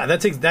that fair? Yeah,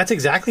 that's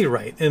exactly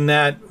right. In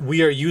that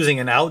we are using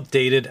an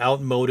outdated,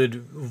 outmoded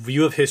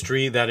view of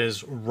history that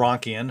is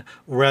Ronkian,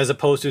 whereas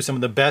opposed to some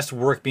of the best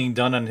work being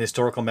done on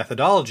historical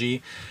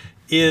methodology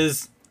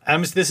is,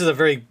 this is a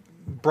very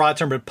broad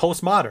term, but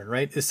postmodern,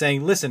 right? Is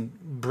saying, listen,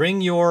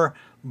 bring your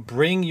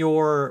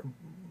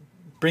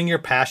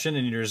passion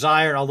and your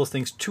desire and all those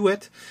things to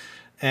it.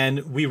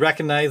 And we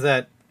recognize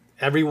that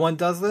everyone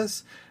does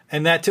this,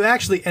 and that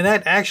actually,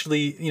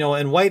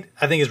 and White,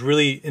 I think, is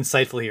really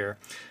insightful here,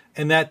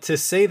 and that to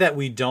say that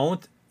we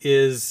don't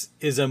is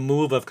a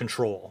move of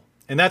control.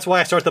 And that's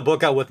why I start the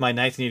book out with my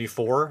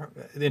 1984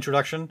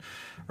 introduction,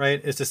 right?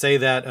 Is to say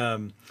that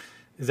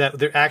that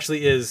there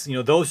actually is,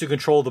 those who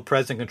control the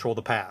present control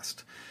the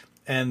past,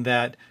 and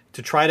that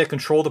to try to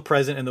control the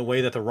present in the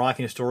way that the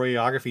Ronkian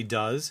historiography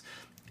does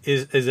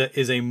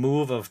is a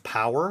move of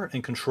power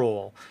and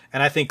control.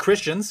 And I think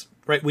Christians,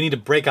 right, we need to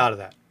break out of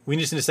that. We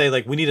just need to say,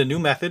 like, we need a new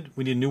method.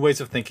 We need new ways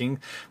of thinking.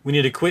 We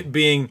need to quit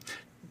being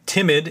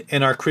timid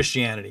in our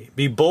Christianity.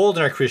 Be bold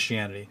in our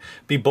Christianity.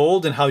 Be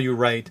bold in how you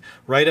write.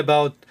 Write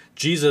about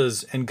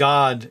Jesus and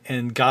God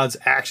and God's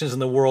actions in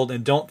the world,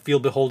 and don't feel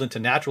beholden to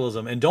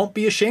naturalism, and don't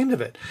be ashamed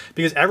of it,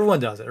 because everyone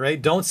does it,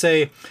 right? Don't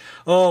say,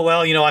 oh,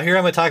 well, here I'm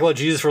going to talk about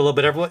Jesus for a little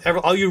bit.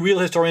 All you real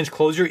historians,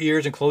 close your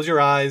ears and close your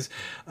eyes.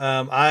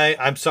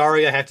 I'm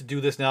sorry I have to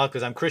do this now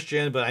because I'm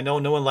Christian, but I know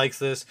no one likes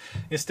this.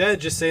 Instead,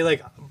 just say,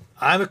 like,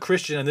 I'm a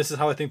Christian and this is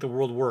how I think the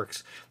world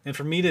works. And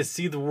for me to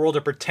see the world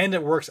or pretend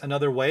it works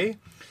another way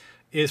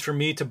is for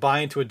me to buy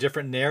into a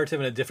different narrative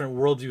and a different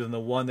worldview than the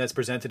one that's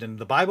presented in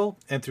the Bible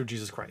and through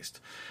Jesus Christ.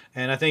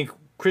 And I think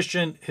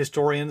Christian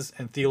historians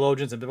and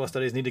theologians and biblical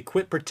studies need to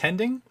quit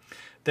pretending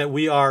that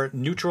we are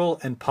neutral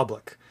and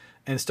public,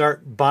 and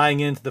start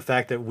buying into the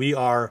fact that we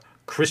are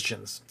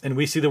Christians, and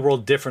we see the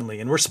world differently,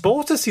 and we're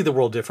supposed to see the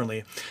world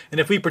differently. And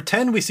if we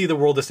pretend we see the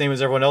world the same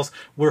as everyone else,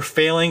 we're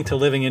failing to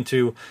living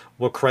into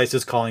what Christ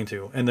is calling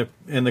to,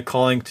 and the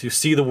calling to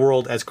see the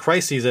world as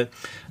Christ sees it,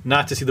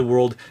 not to see the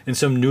world in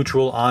some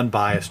neutral,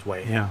 unbiased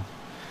way. Yeah.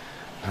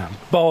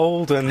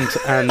 Bold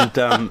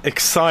and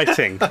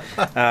exciting.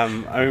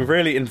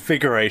 Really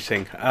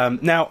invigorating.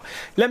 Now,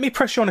 let me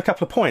press you on a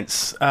couple of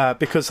points,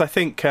 because I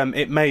think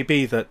it may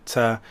be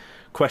that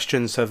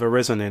questions have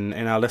arisen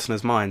in our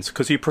listeners' minds,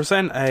 because you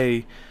present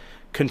a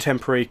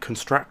contemporary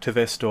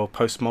constructivist or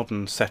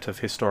postmodern set of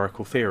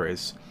historical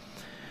theories.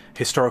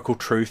 Historical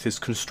truth is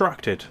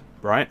constructed,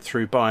 right,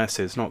 through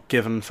biases, not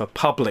given for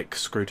public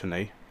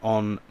scrutiny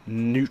on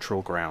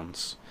neutral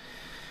grounds.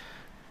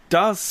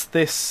 Does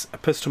this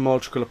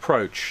epistemological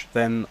approach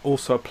then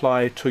also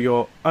apply to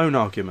your own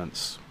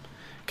arguments?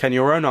 Can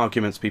your own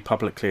arguments be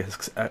publicly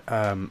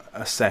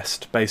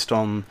assessed based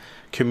on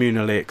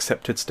communally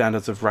accepted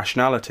standards of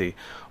rationality,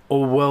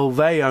 or will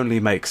they only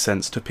make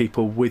sense to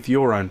people with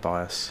your own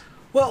bias?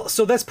 Well,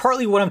 so that's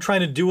partly what I'm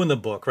trying to do in the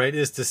book, right,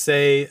 is to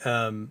say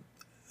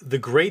the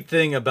great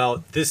thing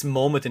about this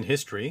moment in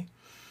history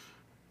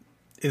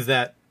is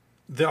that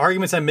the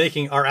arguments I'm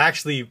making are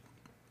actually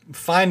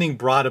finding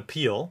broad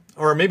appeal,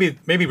 or maybe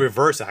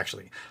reverse,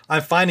 actually.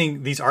 I'm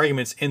finding these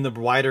arguments in the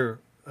wider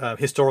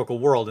historical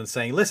world and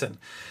saying, listen,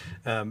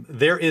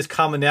 there is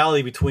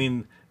commonality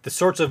between the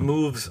sorts of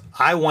moves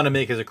I want to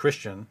make as a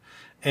Christian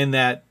and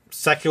that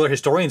secular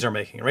historians are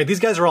making, right? These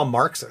guys are all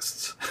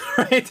Marxists,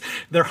 right?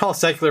 They're all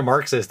secular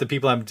Marxists, the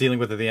people I'm dealing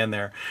with at the end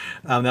there,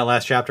 that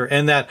last chapter.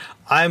 And that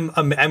and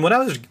when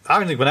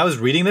I was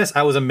reading this,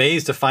 I was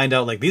amazed to find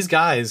out, like, these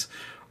guys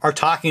are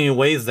talking in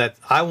ways that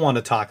I want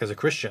to talk as a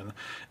Christian,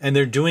 and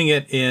they're doing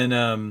it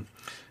in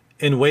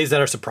ways that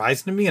are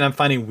surprising to me, and I'm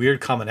finding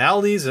weird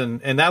commonalities, and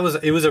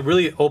it was a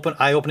really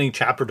eye-opening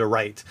chapter to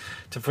write,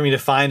 for me to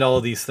find all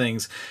of these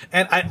things.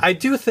 And I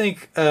do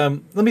think,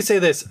 let me say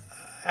this,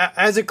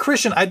 as a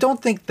Christian, I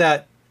don't think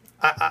that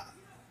I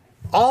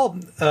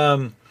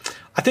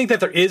think that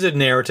there is a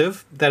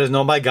narrative that is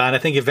known by God, and I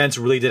think events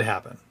really did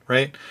happen,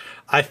 right?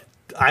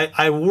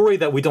 I worry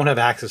that we don't have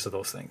access to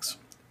those things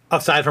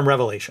aside from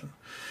Revelation.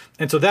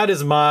 And so that is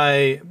the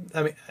way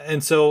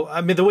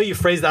you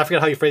phrased it, I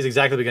forget how you phrased it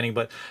exactly at the beginning,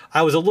 but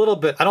I was a little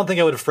bit, I don't think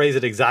I would have phrased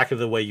it exactly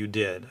the way you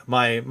did.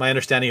 My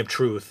understanding of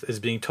truth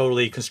is being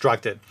totally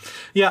constructed.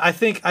 Yeah, I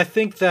think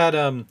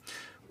that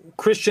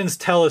Christians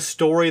tell a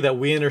story that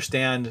we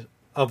understand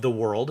of the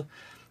world,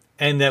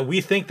 and that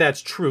we think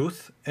that's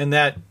truth, and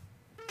that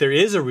there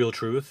is a real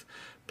truth,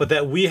 but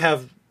that we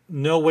have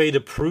no way to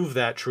prove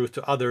that truth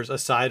to others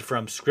aside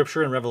from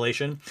Scripture and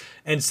Revelation,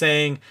 and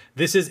saying,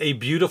 this is a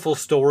beautiful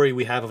story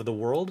we have of the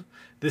world.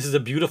 This is a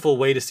beautiful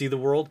way to see the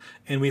world,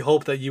 and we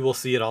hope that you will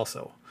see it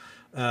also,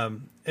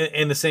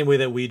 in the same way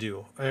that we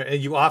do.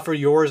 You offer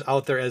yours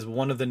out there as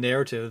one of the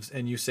narratives,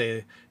 and you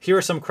say, here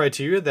are some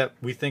criteria that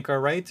we think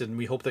are right, and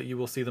we hope that you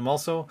will see them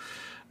also.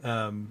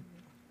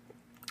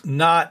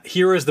 Not,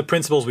 here is the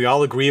principles we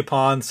all agree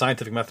upon: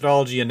 scientific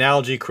methodology,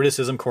 analogy,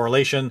 criticism,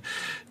 correlation.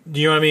 Do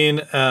you know what I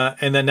mean?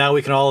 And then now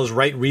we can all, as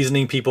right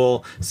reasoning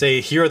people,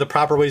 say, here are the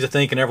proper ways to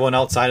think, and everyone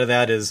outside of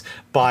that is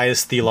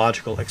biased,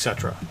 theological,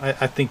 etc.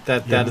 I think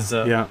that is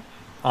a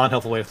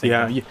unhelpful way of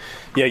thinking.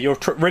 Yeah, you're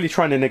really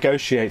trying to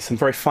negotiate some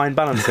very fine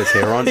balances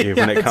here, aren't you,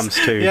 when it comes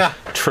to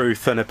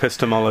truth and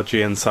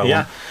epistemology and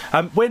so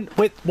on.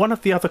 One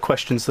of the other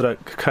questions that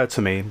occurred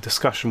to me in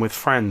discussion with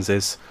friends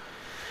is,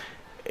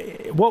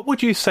 what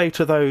would you say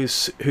to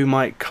those who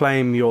might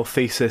claim your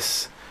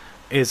thesis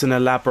is an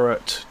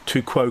elaborate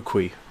tu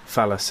quoque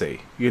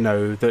fallacy? You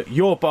know, that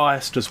you're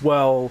biased as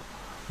well,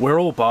 we're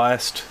all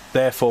biased,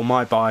 therefore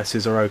my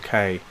biases are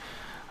okay.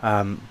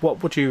 How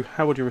would you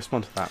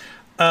respond to that?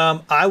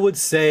 I would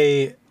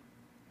say,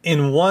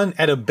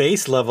 at a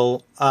base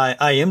level,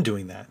 I am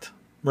doing that,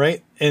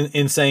 right?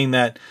 In saying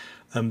that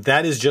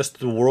that is just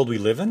the world we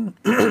live in,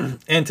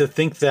 and to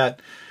think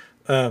that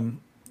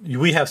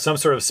we have some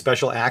sort of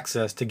special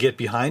access to get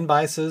behind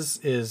biases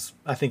is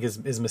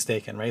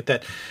mistaken, right?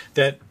 That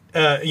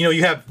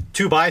you have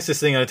two biases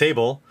sitting on a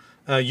table.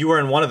 You are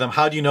in one of them.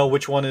 How do you know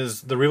which one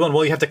is the real one?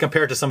 Well, you have to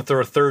compare it to some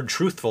third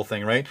truthful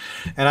thing, right?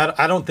 And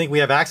I don't think we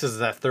have access to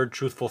that third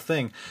truthful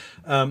thing.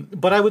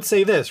 But I would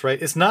say this, right?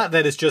 It's not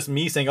that it's just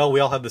me saying, oh, we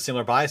all have the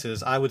similar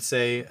biases. I would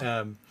say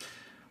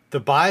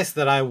the bias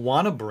that I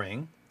want to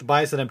bring, the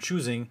bias that I'm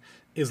choosing,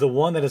 is the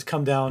one that has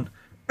come down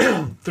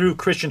through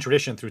Christian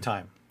tradition through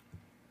time.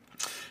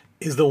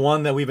 Is the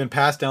one that we've been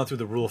passed down through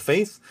the rule of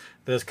faith,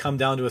 that has come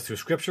down to us through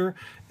Scripture.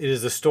 It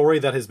is a story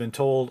that has been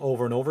told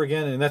over and over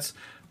again, and that's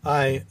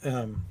I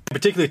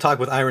particularly talk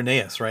with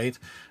Irenaeus, right,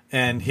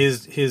 and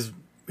his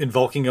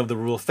invoking of the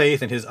rule of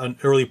faith and his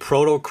early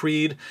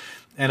proto-creed,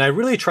 and I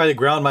really try to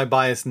ground my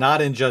bias not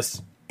in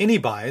just any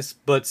bias,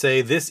 but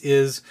say this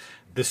is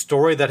the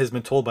story that has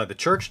been told by the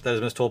church, that has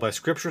been told by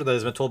Scripture, that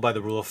has been told by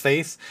the rule of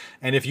faith,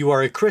 and if you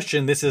are a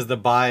Christian, this is the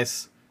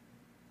bias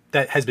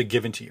that has been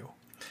given to you.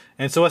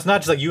 And so it's not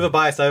just like you have a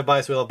bias, I have a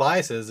bias, we all have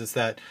biases. It's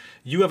that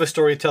you have a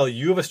story to tell,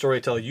 you have a story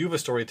to tell, you have a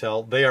story to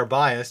tell. They are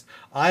biased.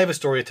 I have a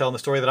story to tell, and the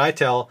story that I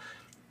tell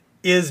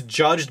is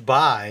judged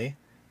by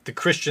the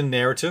Christian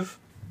narrative,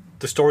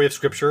 the story of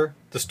Scripture,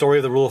 the story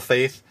of the rule of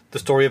faith, the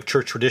story of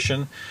church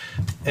tradition,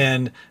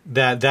 and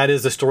that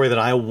is the story that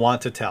I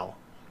want to tell.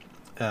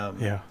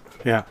 Yeah.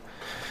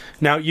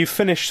 Now, you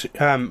finished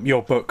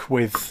your book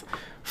with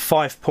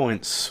 5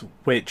 points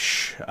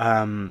which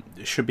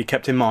should be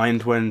kept in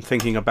mind when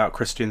thinking about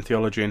Christian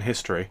theology and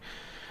history.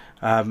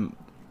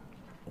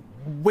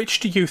 Which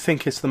do you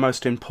think is the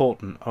most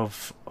important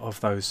of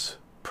those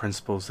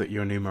principles that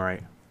you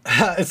enumerate?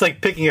 It's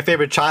like picking a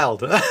favorite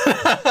child.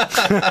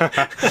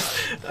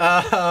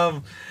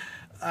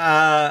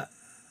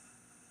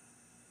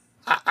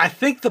 I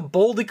think the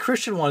boldly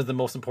Christian one is the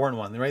most important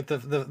one, right?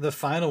 The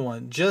final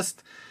one,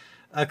 just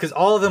because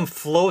all of them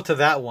flow to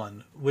that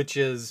one, which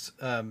is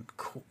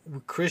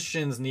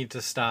Christians need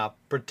to stop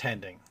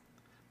pretending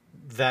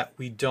that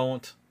we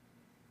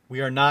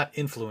are not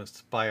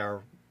influenced by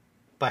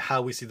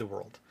how we see the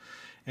world,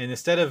 and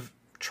instead of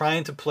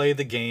trying to play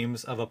the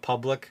games of a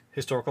public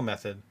historical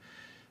method,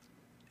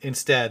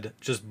 instead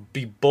just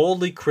be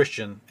boldly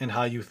Christian in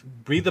how you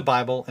read the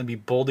Bible and be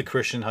boldly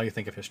Christian in how you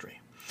think of history.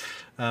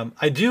 That's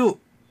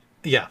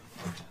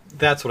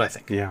what I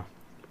think. Yeah.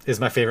 Is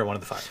my favorite one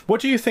of the 5.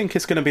 What do you think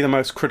is going to be the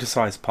most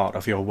criticized part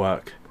of your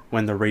work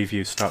when the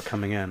reviews start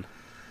coming in?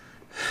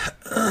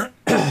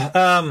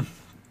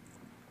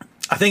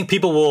 I think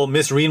people will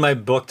misread my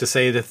book to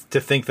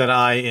think that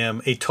I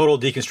am a total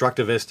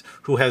deconstructivist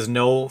who has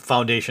no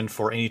foundation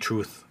for any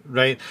truth,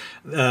 right?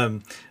 I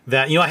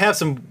have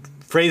some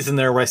phrases in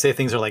there where I say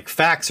things are like,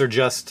 facts are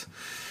just,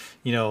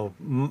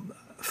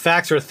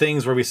 facts are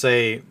things where we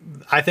say,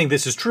 I think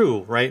this is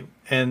true, right?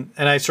 And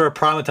I sort of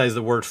problematize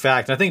the word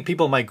fact. And I think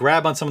people might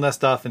grab on some of that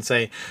stuff and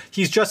say,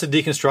 he's just a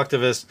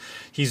deconstructivist,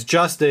 he's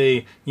just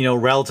a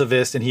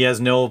relativist, and he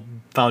has no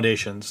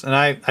foundations. And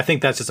I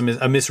think that's just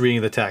a misreading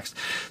of the text.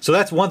 So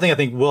that's one thing I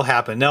think will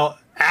happen. Now,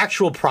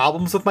 actual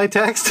problems with my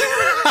text,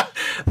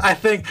 I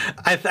think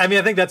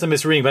that's a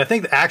misreading, but I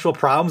think the actual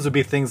problems would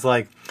be things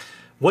like,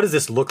 what does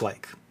this look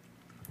like?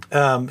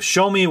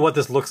 Show me what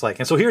this looks like.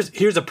 And so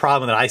here's a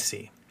problem that I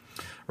see,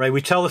 right?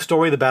 We tell the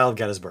story of the Battle of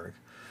Gettysburg.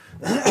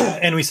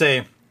 And we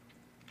say,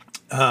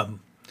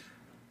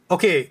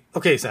 okay,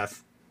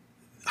 Seth,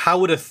 how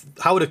would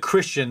a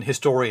Christian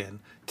historian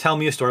tell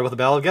me a story about the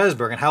Battle of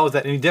Gettysburg, and how is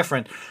that any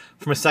different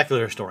from a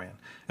secular historian?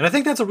 And I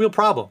think that's a real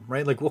problem,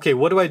 right? Like, okay,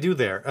 what do I do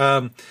there?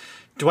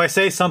 Do I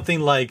say something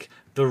like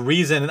the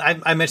reason? And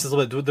I mentioned this a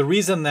little bit. The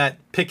reason that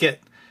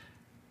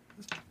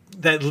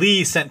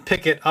Lee sent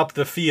Pickett up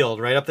the field,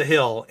 right up the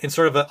hill, in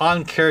sort of an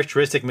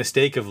uncharacteristic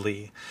mistake of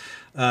Lee.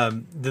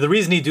 The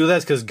reason he do that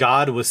is because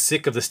God was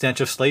sick of the stench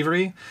of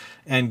slavery,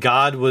 and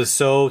God was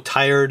so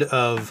tired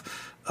of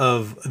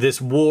this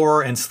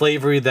war and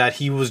slavery that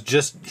he was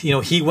just,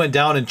 he went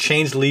down and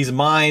changed Lee's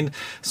mind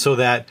so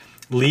that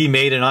Lee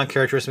made an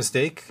uncharacteristic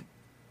mistake.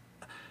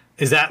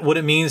 Is that what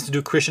it means to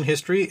do Christian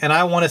history? And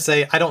I want to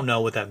say, I don't know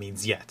what that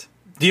means yet.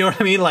 Do you know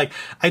what I mean? Like,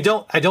 I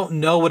don't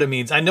know what it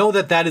means. I know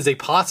that is a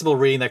possible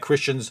reading that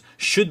Christians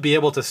should be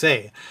able to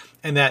say.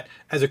 And that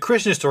as a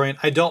Christian historian,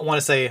 I don't want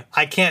to say,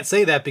 I can't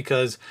say that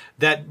because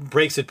that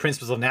breaks the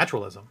principles of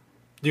naturalism.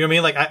 Do you know what I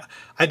mean? Like,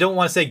 I don't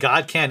want to say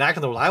God can't act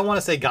in the world. I want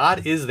to say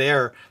God is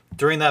there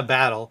during that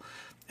battle.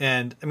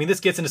 And I mean, this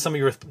gets into some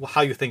of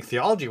how you think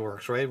theology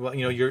works, right? Well,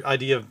 your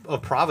idea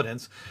of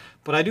providence.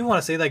 But I do want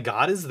to say that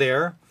God is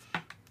there,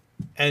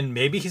 and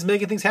maybe he's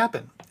making things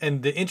happen.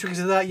 And the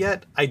intricacies of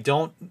that I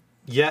don't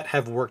yet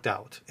have worked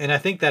out. And I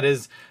think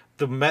that's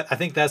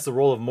the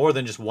role of more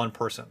than just one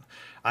person.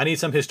 I need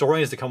some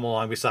historians to come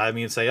along beside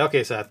me and say,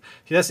 okay, Seth,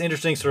 that's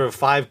interesting sort of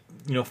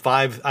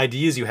 5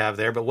 ideas you have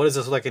there, but what does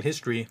this look like in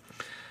history?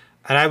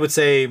 And I would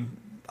say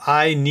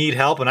I need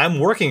help, and I'm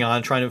working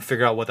on trying to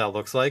figure out what that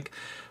looks like.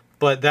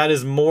 But that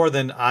is more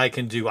than I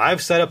can do.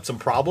 I've set up some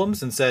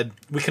problems and said,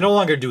 we can no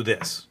longer do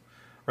this,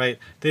 right?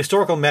 The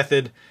historical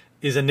method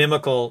is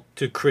inimical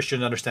to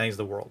Christian understandings of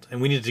the world,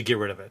 and we need to get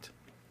rid of it.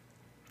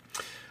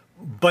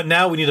 But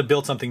now we need to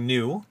build something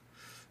new.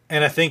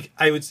 And I think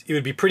it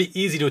would be pretty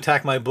easy to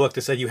attack my book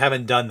to say, you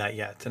haven't done that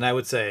yet. And I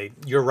would say,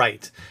 you're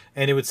right.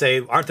 And it would say,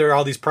 aren't there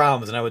all these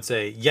problems? And I would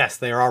say, yes,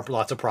 there are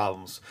lots of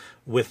problems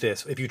with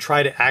this. If you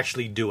try to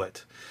actually do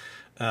it,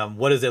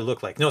 what does it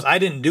look like? Notice I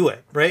didn't do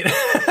it, right?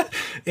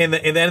 in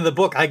the end of the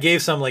book, I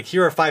gave some, like,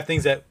 here are 5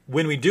 things that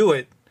when we do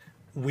it,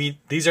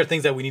 these are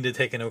things that we need to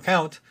take into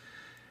account.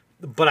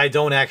 But I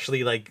don't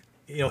actually, like,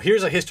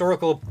 here's a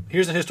historical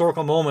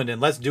moment, and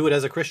let's do it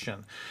as a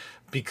Christian.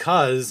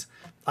 Because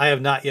I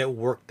have not yet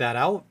worked that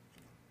out,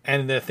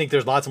 and I think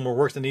there's lots of more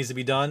work that needs to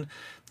be done.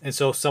 And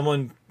so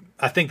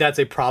I think that's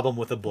a problem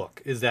with the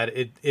book, is that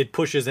it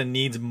pushes and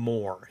needs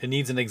more. It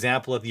needs an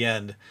example at the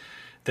end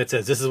that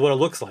says, this is what it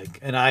looks like,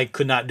 and I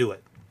could not do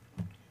it.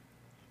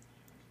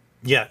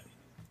 Yet.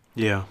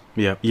 Yeah,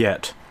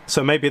 yet.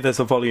 So maybe there's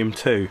a volume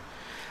 2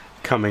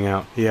 coming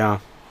out, yeah.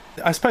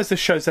 I suppose this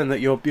shows then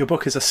that your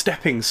book is a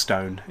stepping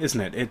stone,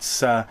 isn't it?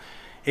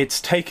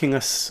 it's taking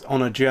us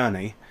on a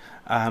journey,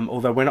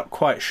 although we're not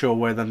quite sure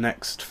where the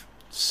next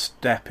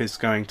step is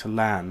going to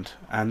land,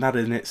 and that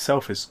in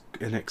itself is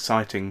an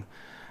exciting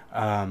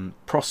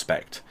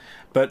prospect.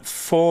 But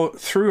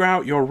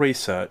throughout your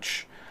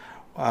research,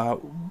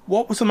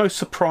 what was the most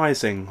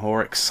surprising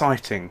or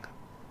exciting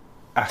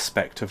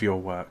aspect of your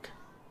work?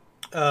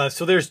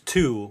 So there's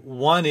two.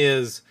 One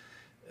is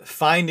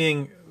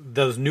finding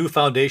those new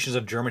foundations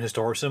of German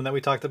historicism that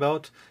we talked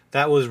about.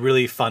 That was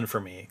really fun for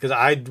me, because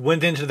I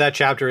went into that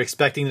chapter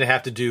expecting to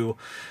have to do,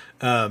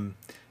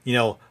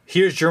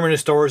 here's German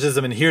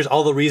historicism and here's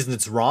all the reasons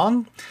it's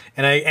wrong.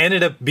 And I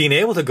ended up being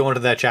able to go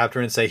into that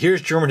chapter and say,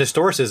 here's German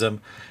historicism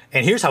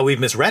and here's how we've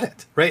misread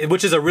it, right?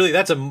 Which is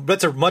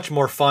that's a much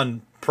more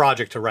fun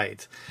project to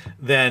write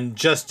than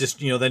just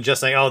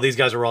saying, oh, these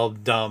guys are all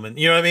dumb. And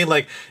you know what I mean?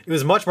 Like, it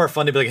was much more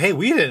fun to be like, hey,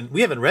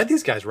 we haven't read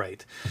these guys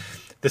right.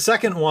 The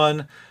second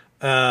one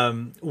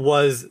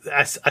was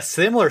a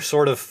similar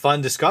sort of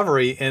fun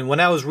discovery. And when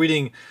I was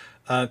reading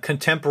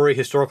contemporary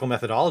historical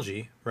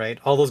methodology, right,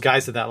 all those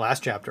guys did that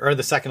last chapter, or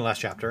the second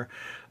last chapter,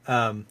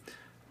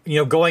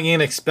 going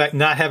in,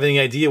 not having any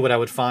idea what I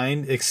would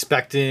find,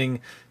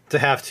 expecting to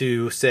have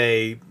to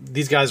say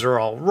these guys are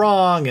all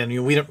wrong,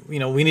 and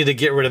we need to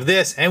get rid of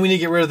this, and we need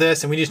to get rid of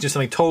this, and we need to do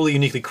something totally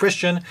uniquely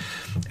Christian.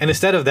 And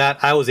instead of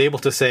that, I was able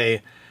to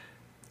say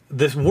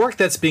the work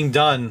that's being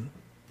done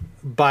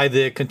by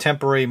the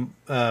contemporary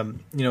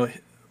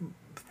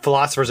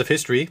philosophers of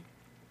history,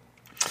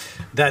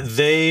 that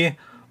they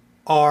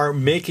are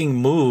making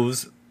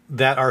moves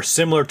that are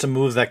similar to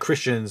moves that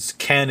Christians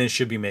can and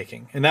should be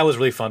making. And that was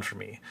really fun for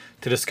me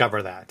to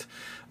discover that.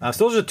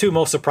 So those are the two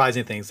most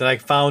surprising things, that I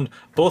found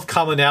both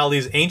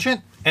commonalities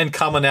ancient and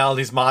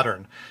commonalities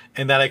modern,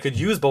 and that I could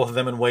use both of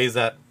them in ways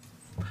that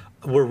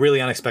were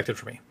really unexpected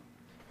for me.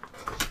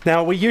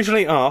 Now, we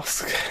usually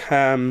ask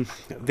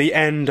the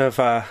end of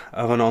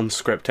an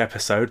on-script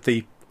episode,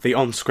 the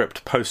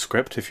on-script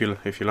postscript, if you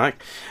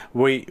like.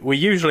 We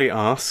usually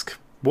ask,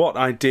 what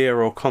idea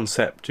or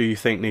concept do you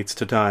think needs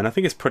to die? And I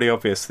think it's pretty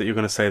obvious that you're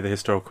going to say the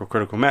historical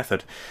critical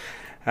method.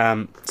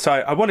 So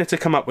I wanted to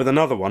come up with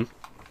another one.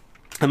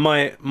 And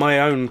my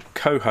own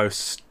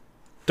co-hosts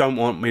don't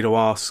want me to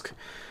ask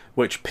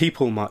which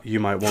people you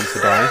might want to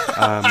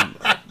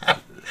die.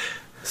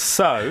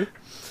 So,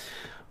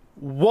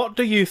 what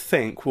do you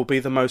think will be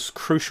the most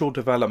crucial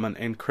development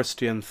in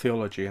Christian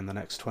theology in the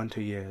next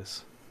 20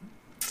 years?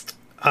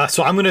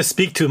 So I'm going to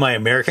speak to my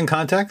American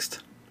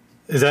context.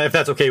 Is that, if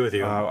that's okay with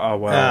you? All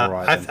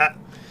right.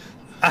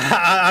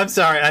 I'm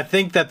sorry. I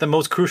think that the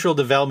most crucial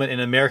development in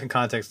American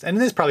context, and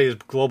this probably is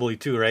globally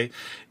too, right,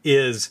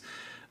 is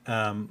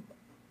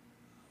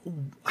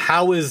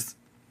how is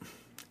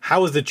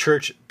the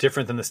church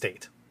different than the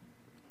state?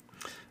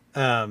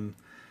 You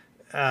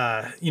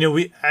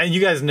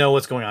guys know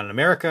what's going on in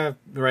America,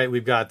 right?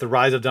 We've got the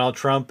rise of Donald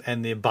Trump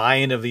and the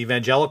buy-in of the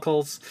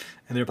evangelicals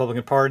and the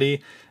Republican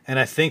Party, and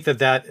I think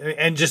it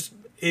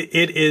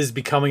is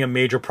becoming a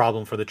major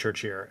problem for the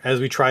church here as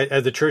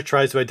the church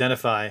tries to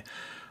identify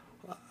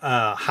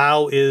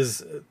how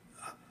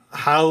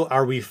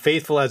are we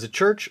faithful as a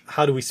church?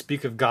 How do we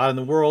speak of God in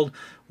the world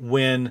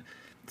when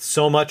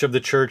so much of the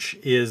church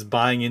is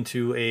buying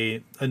into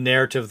a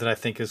narrative that I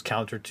think is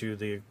counter to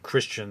the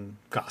Christian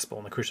gospel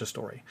and the Christian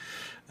story.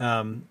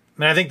 And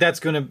I think that's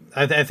going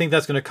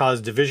to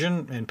cause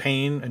division and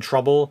pain and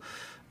trouble.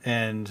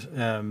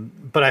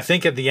 But I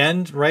think at the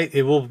end, right,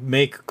 it will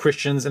make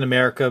Christians in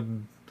America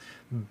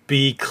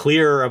be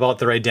clear about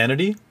their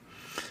identity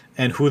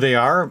and who they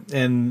are,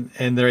 and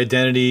their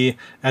identity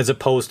as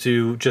opposed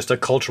to just a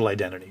cultural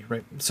identity,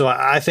 right? So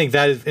I think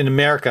that is, in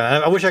America,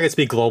 I wish I could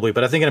speak globally,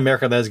 but I think in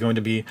America that is going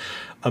to be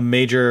a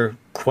major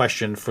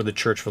question for the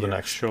church for the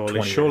next 20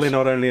 years. Surely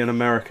not only an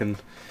American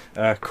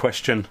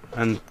question,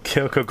 and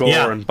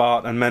Kierkegaard and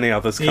Barth and many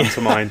others come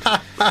to mind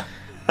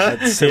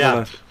at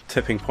similar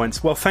tipping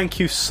points. Well, thank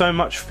you so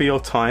much for your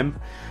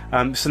time.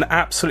 It's an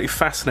absolutely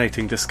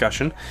fascinating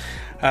discussion.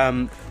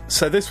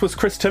 So this was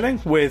Chris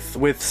Tilling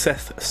with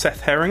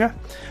Seth Heringer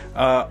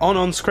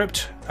on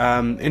Script,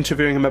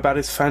 interviewing him about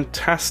his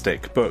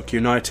fantastic book,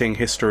 Uniting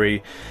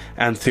History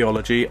and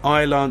Theology.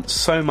 I learnt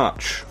so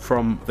much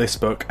from this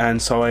book, and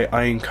so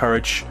I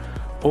encourage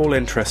all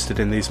interested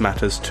in these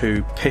matters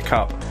to pick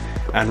up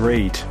and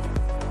read.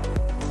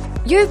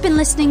 You've been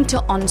listening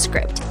to On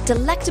Script,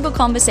 delectable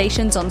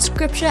conversations on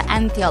scripture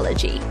and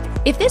theology.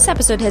 If this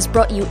episode has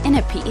brought you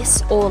inner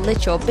peace or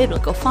lit your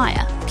biblical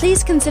fire,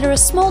 please consider a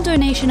small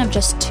donation of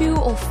just $2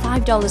 or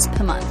 $5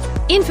 per month.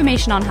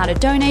 Information on how to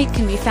donate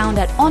can be found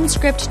at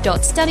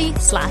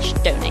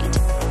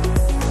onscript.study/donate.